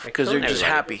other off because they're killing just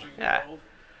everybody. happy. Yeah.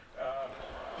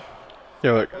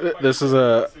 Yeah, look, this is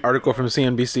a article from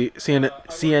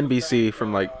CNBC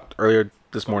from like earlier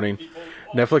this morning.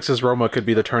 Netflix's Roma could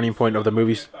be the turning point of the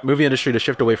movie industry to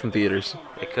shift away from theaters.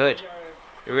 It could.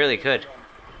 It really could.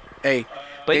 Hey,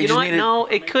 But they you know just what? needed- No,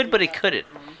 it could, but it couldn't.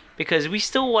 Because we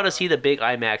still want to see the big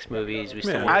IMAX movies. We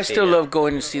still Yeah. want to I see still them. love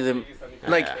going to see them.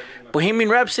 Like Yeah. Bohemian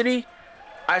Rhapsody,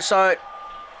 I saw it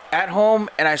at home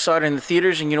and I saw it in the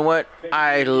theaters, and you know what?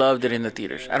 I loved it in the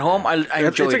theaters. At home, I It's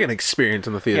enjoyed like it. an experience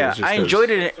in the theaters. Yeah, just I 'cause- enjoyed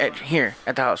it here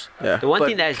at the house. Yeah. The one But-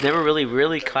 thing that has never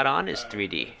really caught on is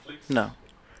 3D. No,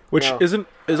 Which No. is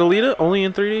Alita only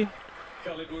in 3D?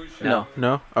 no.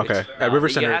 No. Okay. No, At River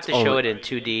you Center, have it's to only, show it in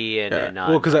 2D and, Yeah. and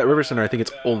Well, because at River Center, I think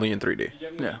it's only in 3D.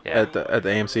 Yeah. yeah. At the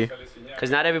AMC. Because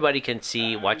not everybody can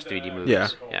watch 3D movies. Yeah.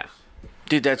 Yeah.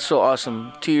 Dude, that's so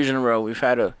awesome. 2 years in a row, we've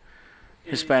had a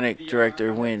Hispanic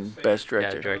director win Best Yeah,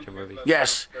 Director. director movie.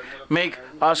 Yes, make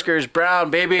Oscars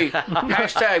brown, baby.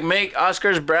 Hashtag make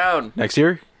Oscars brown. Next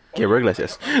year, Gabriel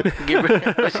Iglesias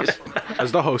Let's just-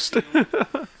 as the host. Centered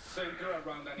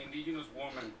around an indigenous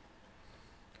woman,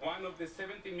 one of the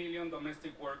 70 million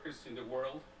domestic workers in the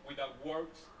world without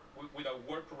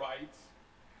work rights,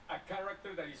 a character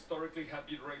that historically had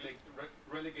been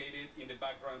relegated in the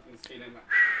background in cinema.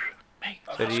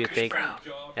 So do you think?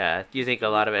 Yeah. Do you think a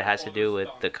lot of it has to do with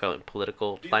the current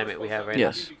political climate we have right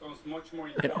Yes.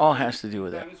 It all has to do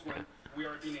with that.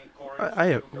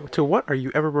 To what are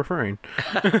you ever referring?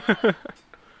 now?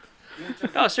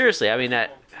 No, seriously. I mean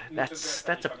that's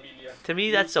a to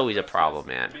me that's always a problem,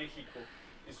 man.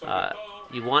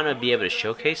 You want to be able to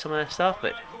showcase some of that stuff,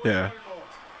 but Yeah.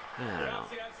 I don't know.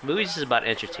 Movies is about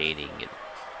entertaining. And,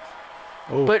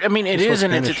 Oh, But I mean, it this is was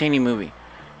an Spanish. entertaining movie,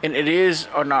 and it is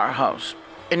on our house,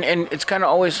 and it's kind of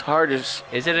always hard as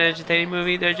is it an entertaining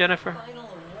movie there, Jennifer?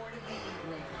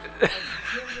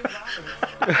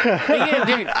 again,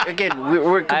 dude. Again,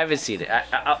 we're I haven't seen it.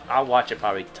 I'll watch it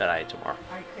probably tonight, tomorrow.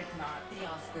 I could not. The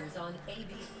Oscars on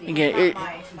ABC. again it,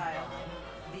 My style.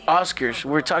 Oscars.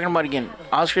 We're talking about again.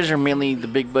 Oscars are mainly the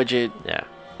big budget, Yeah.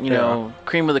 you know,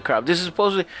 cream of the crop. This is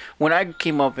supposedly when I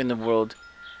came up in the world,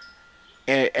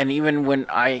 and even when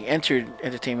I entered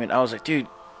entertainment, I was like, dude,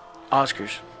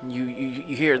 Oscars. You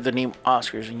hear the name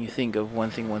Oscars and you think of one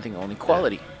thing only: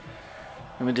 quality.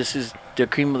 I mean, this is the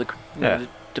cream of the, you know, Yeah.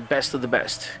 the best of the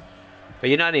best. But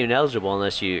you're not even eligible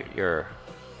unless you're.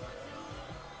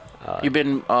 You've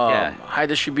been yeah. high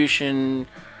distribution.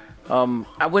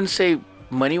 I wouldn't say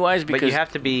money wise because But you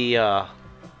have to be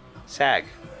SAG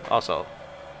also.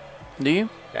 do you?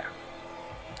 Yeah.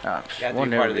 Ah, You have to we'll be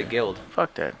never part of the be. guild.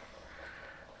 Fuck that.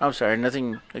 I'm sorry,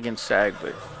 nothing against SAG,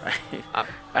 but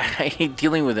I hate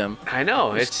dealing with them. I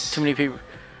know There's it's too many people.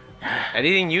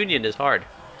 anything union is hard.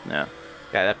 No,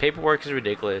 Yeah, that paperwork is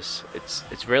ridiculous.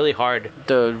 It's really hard.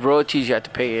 the royalties you have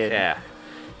to pay it. Yeah. And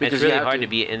Because it's you really have hard to- to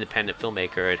be an independent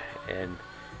filmmaker, and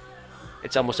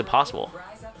it's almost impossible,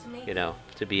 you know,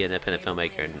 to be an independent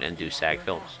filmmaker and do SAG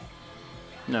films.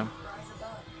 No.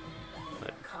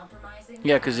 But-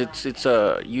 Yeah, because it's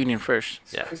union first.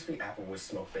 Yeah. Crispy Applewood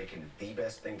smoked bacon the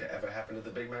best thing to ever happen to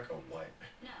the Big Mac or what?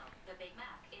 No, the Big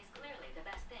Mac is clearly the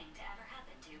best thing to ever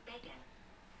happen to bacon.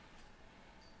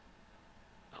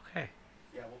 Okay.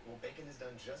 Yeah, well, bacon is done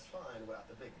just fine without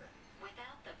the Big Mac.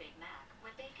 Without the Big Mac,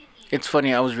 with bacon eating. It's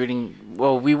funny. I was reading.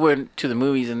 Well, we went to the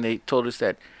movies and they told us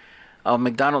that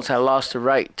McDonald's had lost the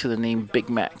right to the name Big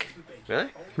Mac. Really?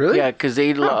 Really? Yeah, because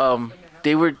they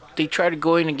tried to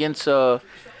go in against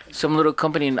some little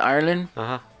company in Ireland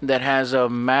Uh-huh. that has a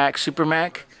Mac Super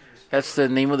Mac. That's the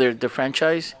name of their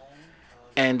franchise.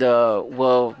 And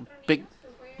well, Big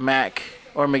Mac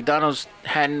or McDonald's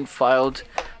hadn't filed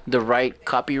the right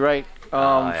copyright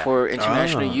yeah. for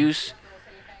international Ah. use,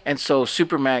 and so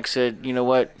Super Mac said, you know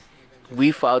what,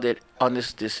 we filed it on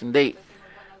this and date.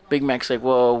 Big Mac's like,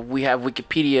 well, we have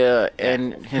Wikipedia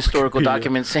and historical Wikipedia.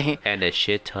 documents saying And a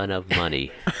shit ton of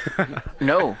money.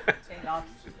 no.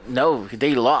 No,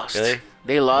 they lost. Really?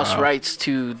 They lost rights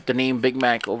to the name Big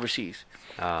Mac overseas.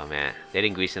 Oh man, they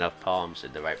didn't grease enough palms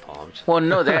in the right palms. Well,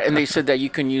 no, that and they said that you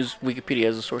can use Wikipedia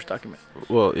as a source document.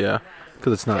 Well, yeah,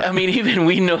 because it's not. I mean, even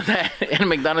we know that, and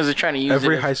McDonald's is trying to use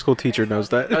Every it. high school teacher knows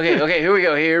that. Okay, here we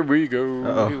go. Here we go.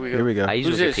 Uh-oh, here we go. I use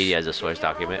Who's Wikipedia this? as a source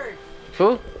document.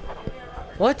 Who?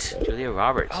 What? Julia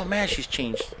Roberts. Oh man, she's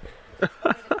changed.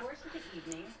 Over the course of the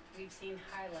evening, we've seen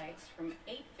highlights from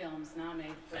 8 films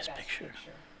nominated for Best Picture.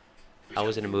 I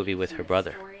was in a movie with her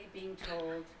brother. Story being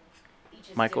told, each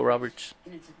is Michael different Roberts.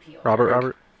 in its appeal.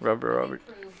 Robert. Robert.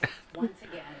 Once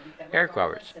again, that Eric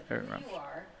regardless Roberts. of Eric who Roberts. you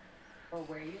are or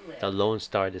where you live, The Lone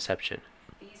Star Deception.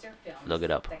 these are films Look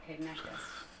it up. that connect us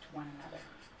to one another.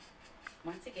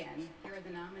 Once again, here are the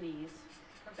nominees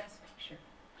for Best Picture.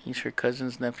 He's her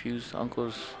cousin's, nephew's,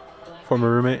 uncle's Former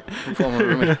roommate. former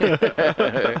roommate.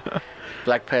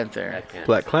 Black Panther.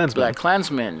 Black Klansman. Black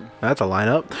Klansman. That's a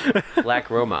lineup. Black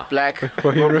Roma. Black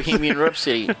Bohemian Bohemian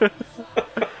Rhapsody.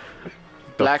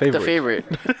 Black the favorite.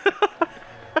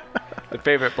 The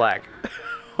favorite black.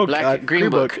 Oh, Black God. Green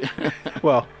Book.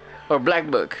 Well, Or Black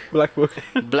Book. Black Book.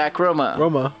 Black Roma.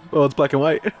 Roma. Well, it's black and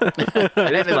white. It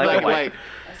is black and white.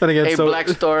 Then again, A so, Black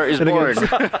Star is then born. again,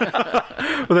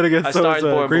 but then again, A so Star is is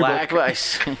Born Green Black. Book. Black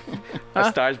Vice. A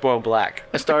Star is Born Black.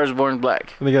 A Star is Born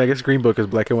Black. And again, I guess Green Book is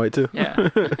black and white too. Yeah.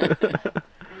 And the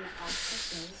Oscar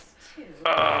goes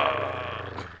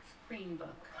to Green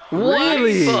Book.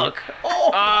 Really? Book.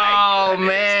 Oh,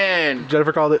 man.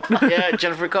 Jennifer called it. Yeah,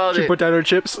 Jennifer called She it. put down her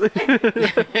chips.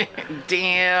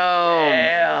 Damn.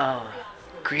 Yeah.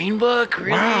 Green Book?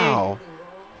 Really? Wow.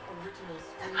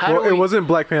 How, Well, do it we, wasn't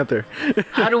Black Panther.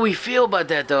 how do we feel about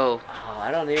that, though? Oh,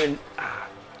 I don't even.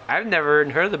 I've never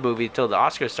even heard of the movie until the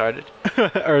Oscars started.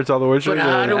 Or it's all the words. But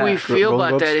how do we feel Golden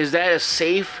about that? Globes? Is that a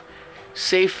safe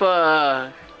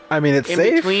I mean, it's in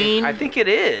safe. between? I think it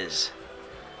is.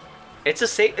 It's a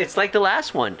safe. It's like the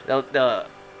last one. The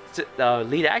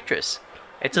lead actress.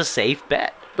 It's a safe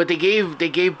bet. But they gave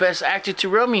Best Actor to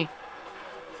Rumi.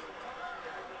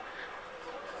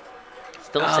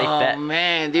 Still a safe Oh bet.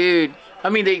 man, dude. I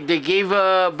mean, they gave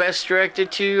Best Director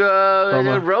to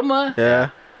Roma. Yeah.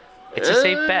 It's a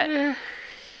safe bet. And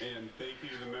thank you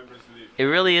to the members of the It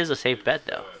really is a safe bet,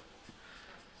 though.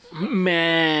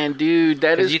 Man, dude,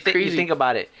 that is You crazy. think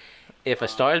about it. If A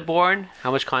Star is Born,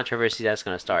 how much controversy that's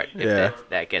going to start if Yeah.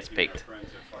 that gets picked.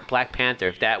 Black Panther,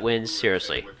 if that wins,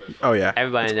 seriously, Oh yeah.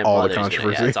 everybody and their all the brother is gonna,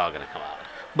 controversy. yeah, it's all going to come out.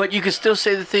 But you could still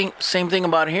say the same thing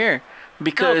about here, No,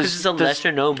 because because it's a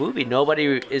lesser known movie. Nobody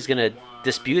is going to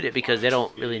dispute it because they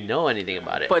don't really know anything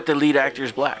about it. But the lead actor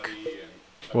is black.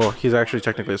 Well, he's actually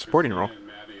technically a supporting role.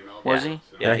 Was he?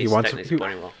 Yeah, he he's wants. technically He,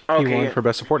 supporting role. he Okay, won yeah. for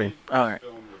best supporting. All right.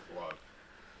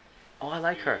 Oh, I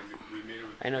like her.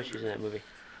 I know she's in that movie.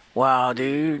 Wow,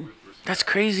 dude, that's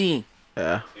crazy.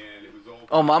 Yeah.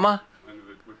 Oh, Mama.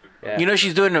 Yeah. You know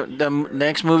she's doing the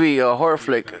next movie, a horror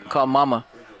flick called Mama.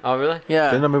 Oh, really? Yeah.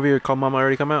 Didn't the movie called Mama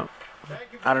already come out?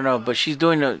 I don't know, but she's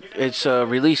doing it's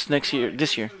released this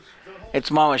year.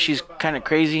 It's Mama. She's kind of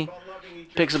crazy.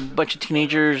 Picks a bunch of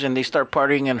teenagers and they start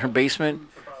partying in her basement,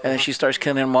 and then she starts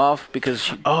killing them off because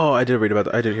she. Oh, I did read about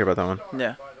that. I did hear about that one.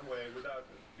 Yeah.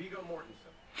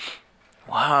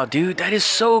 Wow, dude, that is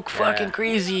so fucking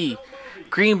crazy.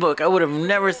 Green Book. I would have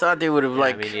never thought they would have Me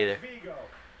neither.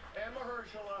 And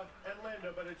Mahershala and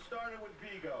Linda, but it started with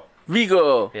Vigo.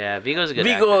 Vigo. Yeah, Vigo's a good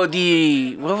Vigo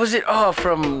actor. what was it? Oh,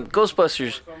 from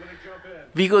Ghostbusters.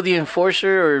 Vigo the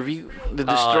Enforcer or the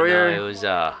Destroyer? Oh, no, it was,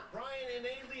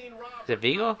 is it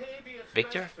Vigo?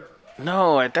 Victor?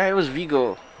 No, I thought it was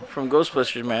Vigo from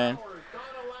Ghostbusters, man.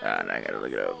 Ah, now I gotta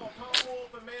look it up.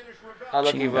 Oh,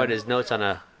 look, he wrote his notes on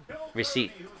a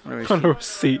receipt. On a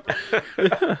receipt.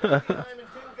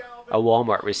 A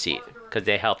Walmart receipt. Because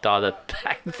they helped all the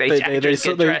backstage they actors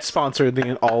get dressed. sponsored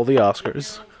all the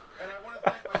Oscars.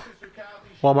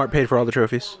 Walmart paid for all the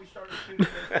trophies.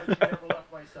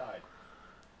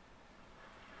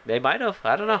 They might have.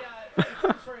 I don't know.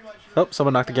 Oh,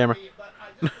 someone knocked the camera.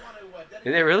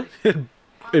 Did they really?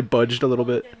 It budged a little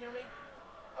bit.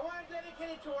 I want to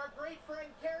dedicate it to our great friend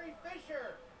Carrie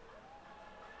Fisher.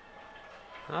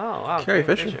 Oh, wow. Carrie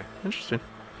Fisher. Interesting.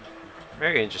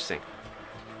 Very interesting.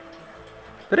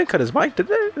 They didn't cut his mic, did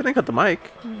they? They didn't cut the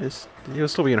mic. He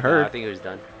was still being No, heard. I think it was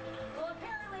done.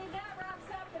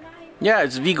 Yeah,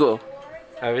 it's Vigo.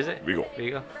 Oh, is it? Vigo.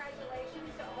 Vigo.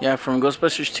 Yeah, from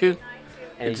Ghostbusters 2.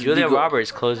 And It's Julia Vigo.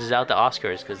 Roberts closes out the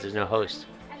Oscars because there's no host.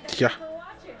 Yeah.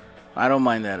 I don't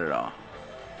mind that at all.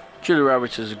 Julia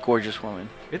Roberts is a gorgeous woman.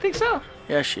 You think so?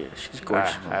 Yeah, she is. She's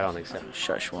gorgeous. I don't think so.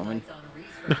 Shush, woman.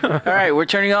 All right, we're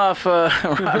turning off Robin's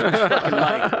fucking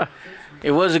mic.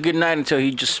 It was a good night until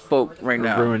he just spoke right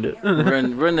now. Ruined it.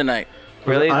 Ruined the night.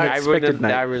 Really? I Unexpected ruined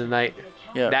night. the night.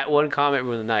 Yeah. That one comment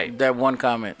ruined the night. That one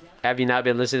comment. Have you not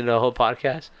been listening to the whole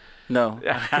podcast? No,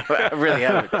 I really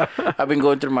haven't. I've been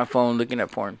going through my phone looking at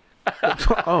porn.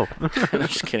 Oh. I'm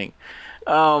just kidding.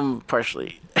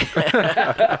 Partially. All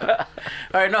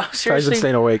right, no, Ty's been seriously.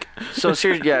 staying awake. So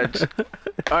seriously, yeah.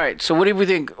 All right. So what do we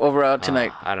think overall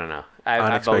tonight? I don't know.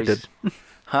 I've always, Unexpected.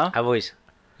 Huh? I've always.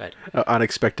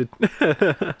 Unexpected.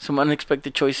 Some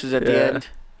unexpected choices at the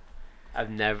Yeah.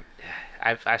 end.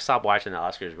 I stopped watching the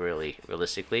Oscars really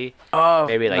realistically. Oh,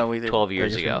 maybe like no, we didn't. 12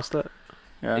 years I guess we ago. missed that.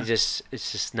 Yeah.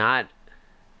 It's just not.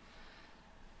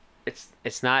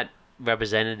 It's not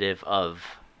representative of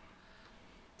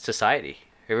society.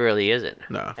 It really isn't.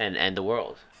 No. And the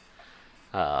world.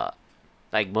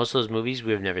 Like most of those movies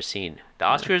we've never seen. The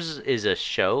Oscars is a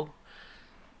show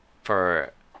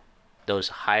for those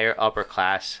higher upper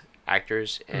class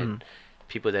actors and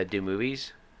people that do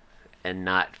movies, and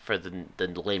not for the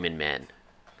layman man.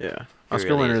 Yeah. It Oscar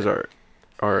really winners isn't.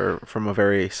 are from a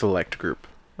very select group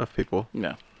of people. No.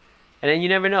 And then you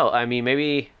never know. I mean,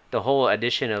 maybe the whole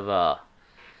addition of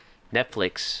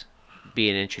Netflix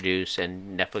being introduced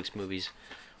and Netflix movies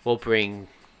will bring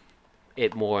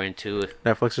it more into.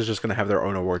 Netflix is just gonna have their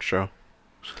own award show.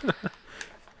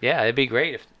 Yeah, it'd be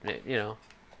great if.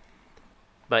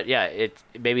 But yeah,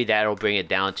 maybe that'll bring it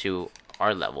down to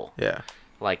our level. Yeah.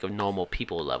 Like a normal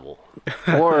people level.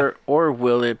 or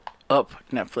will it up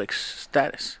Netflix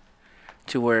status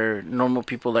to where normal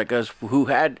people like us who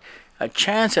had a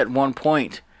chance at one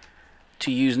point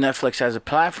to use Netflix as a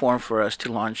platform for us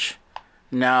to launch,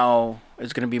 now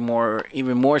it's going to be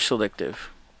even more selective.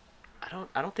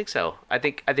 I don't think so. I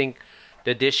think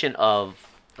the addition of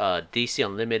DC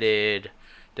Unlimited,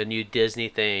 the new Disney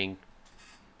thing,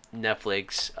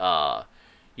 Netflix,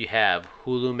 you have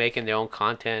Hulu making their own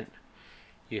content.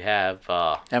 You have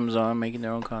Amazon making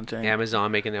their own content.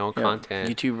 Amazon making their own content.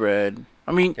 YouTube Red.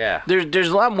 I mean, Yeah. there's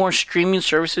a lot more streaming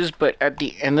services, but at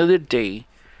the end of the day,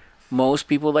 most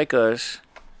people like us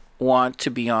want to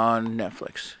be on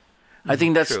Netflix. I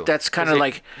think True. that's kind 'Cause of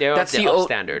like that's the old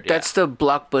standard. That's the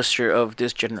blockbuster of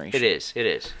this generation. It is. It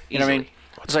is. You know what I mean?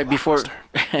 Easily. It's like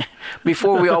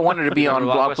before we all wanted to be on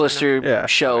Remember Blockbuster blockbuster Yeah.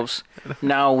 shelves.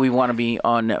 Now we want to be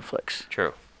on Netflix.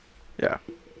 True. Yeah.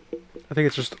 I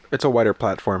think it's a wider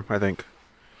platform, I think,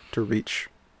 to reach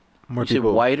more Is it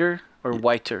people. whiter or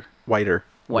whiter? Wider.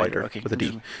 Whiter, okay. With a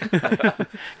D.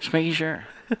 Just making sure.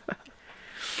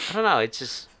 I don't know. It's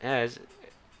just the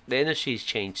industry's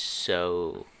changed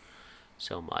so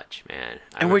much, man.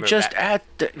 And we're just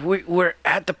we're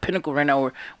at the pinnacle right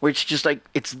now where it's just like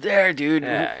it's there, dude.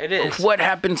 Yeah, it is. What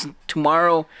happens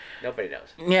tomorrow? Nobody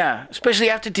knows. Yeah, especially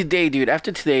after today, dude.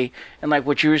 After today, and like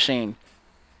what you were saying,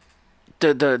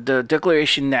 the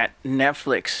declaration that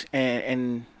Netflix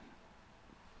and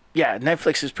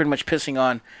Netflix is pretty much pissing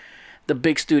on the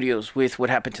big studios with what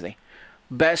happened today.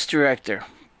 Best director,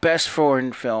 best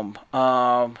foreign film.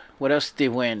 What else did they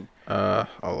win? A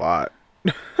lot.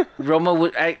 Roma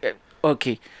was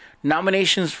okay.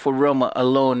 Nominations for Roma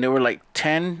alone, there were like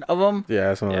 10 of them.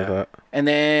 Yeah, something like that. And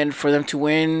then for them to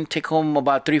win, take home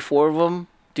about 3-4 of them,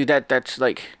 dude, that's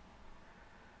like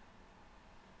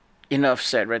enough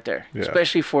said right there. Yeah.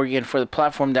 Especially for the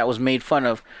platform that was made fun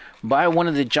of by one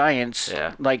of the giants,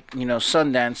 like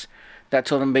Sundance, that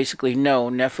told them basically no,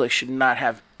 Netflix should not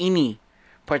have any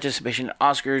participation in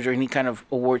Oscars or any kind of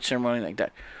award ceremony like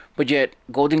that. But yet,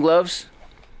 Golden Gloves,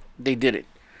 they did it.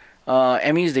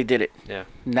 Emmys, they did it. Yeah.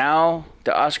 Now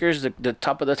the Oscars, the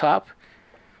top of the top.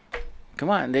 Come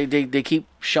on, they keep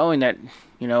showing that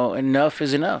enough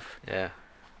is enough. Yeah,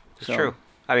 it's So- true.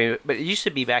 I mean, but it used to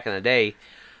be back in the day.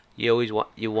 You always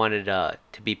wanted to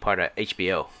be part of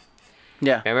HBO.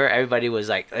 Yeah. Remember, everybody was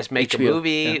like, "Let's make a HBO,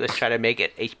 movie. yeah. Let's try to make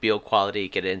it HBO quality.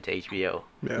 Get it into HBO."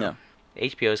 Yeah.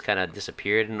 HBO's kind of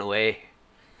disappeared in a way.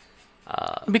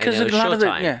 Because and a it was lot of the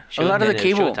Showtime. a lot of the Showtime.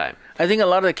 cable, Showtime. I think a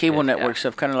lot of the cable networks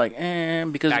have kind of like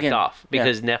because backed again off yeah.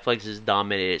 because Netflix has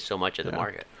dominated so much of the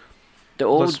market. The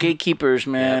old Plus- gatekeepers,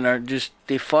 man, are just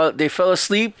they fell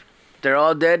asleep. They're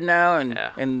all dead now,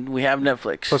 and we have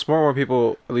Netflix. Plus, more and more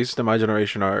people, at least in my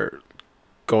generation, are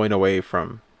going away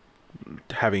from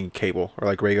having cable or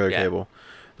like regular cable.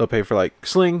 They'll pay for like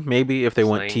Sling maybe if they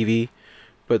want Sling. TV,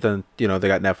 but then they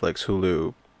got Netflix,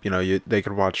 Hulu. They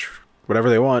could watch whatever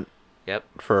they want. Yep.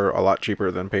 For a lot cheaper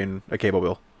than paying a cable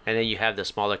bill. And then you have the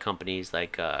smaller companies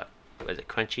like was it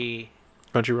Crunchyroll.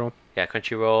 Yeah,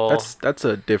 Crunchyroll. That's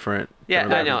a different. Yeah, I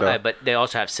demographic, know, though. but they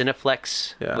also have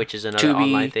Cineflex, Yeah. which is another Tubi.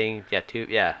 online thing. Yeah,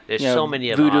 there's Yeah, so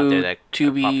many of them out there that are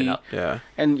Tubi, popping up. Yeah.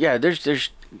 And there's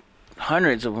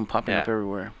hundreds of them popping up Yeah.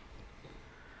 everywhere.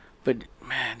 But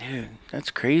man, dude,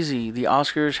 that's crazy. The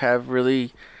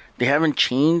Oscars they haven't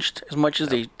changed as much as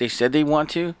they said they want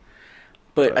to.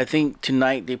 But I think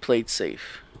tonight they played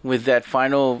safe with that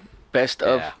final best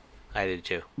of I did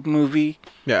too. movie.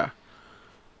 Yeah.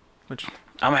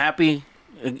 I'm happy.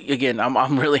 Again,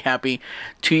 I'm really happy.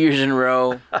 2 years in a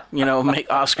row, make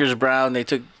Oscars Brown. They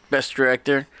took Best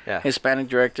Director, Yeah. Hispanic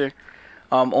Director.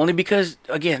 Only because,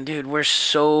 again, dude, we're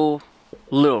so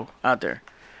little out there,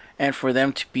 and for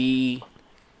them to be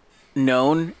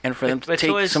known and for them to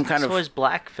take some kind of. So is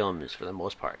black films for the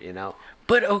most part, you know.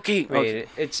 But okay.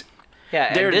 It's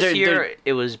and this year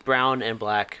it was brown and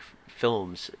black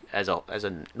films as a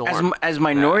norm. As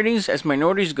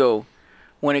minorities go,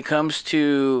 when it comes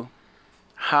to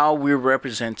how we're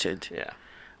represented,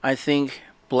 I think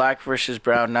black versus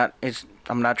brown.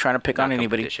 I'm not trying to pick on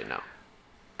anybody. No.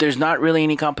 There's not really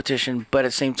any competition, but at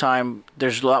the same time,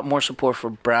 there's a lot more support for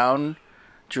brown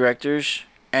directors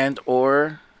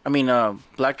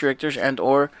black directors and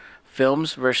or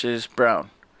films versus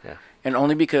brown. Yeah. And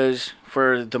only because,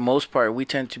 for the most part, we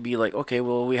tend to be like, okay,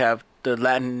 well, we have the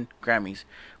Latin Grammys.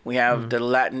 We have the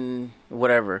Latin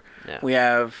whatever. Yeah. We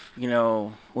have,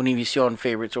 Univision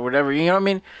favorites or whatever. You know what I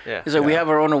mean? Yeah. It's like we have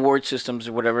our own award systems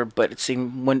or whatever, but it's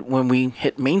when we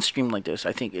hit mainstream like this,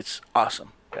 I think it's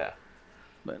awesome. Yeah.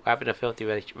 But what happened to Filthy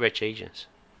Rich Asians?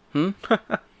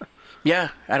 Yeah,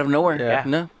 out of nowhere. Yeah.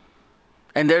 No.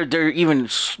 And they're even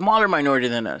smaller minority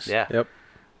than us. Yeah. Yep.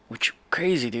 Which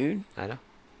crazy, dude. I know.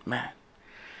 Man.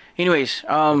 Anyways,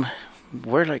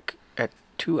 we're like at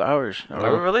 2 hours.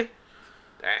 Are we really?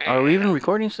 Are we even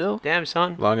recording still? Damn,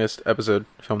 son. Longest episode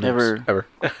film ever. All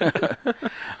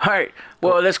right.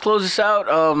 Well, let's close this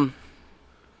out.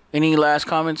 Any last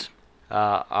comments?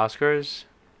 Oscars.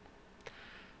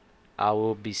 I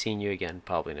will be seeing you again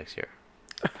probably next year.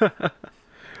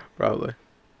 Probably.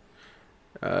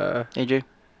 AJ?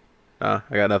 I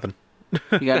got nothing.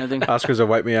 You got nothing? Oscars have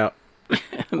wiped me out.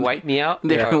 Wipe me out?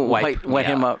 They Yeah. wet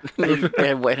him out. They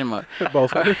have wet him out.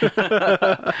 Both. All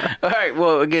right.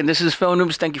 Well, again, this is Film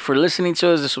Noobs. Thank you for listening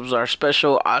to us. This was our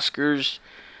special Oscars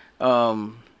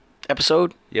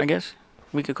episode, I guess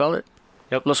we could call it.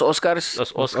 Yep. Los Oscars.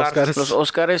 Los Oscars. Los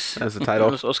Oscars. That's the title.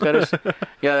 Los Oscars.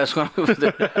 Yeah, that's one of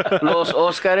the Los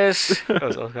Oscars.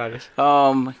 Los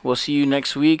Oscars. We'll see you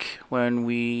next week when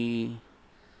we.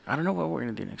 I don't know what we're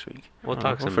gonna do next week. We'll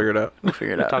figure it out. We'll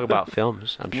figure it out. Talk about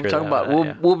films.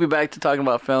 We'll be back to talking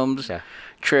about films,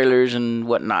 trailers, and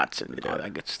whatnots, and all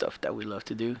that good stuff that we love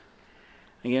to do.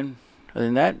 Again, other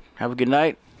than that, have a good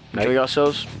night. Enjoy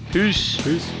yourselves. Peace.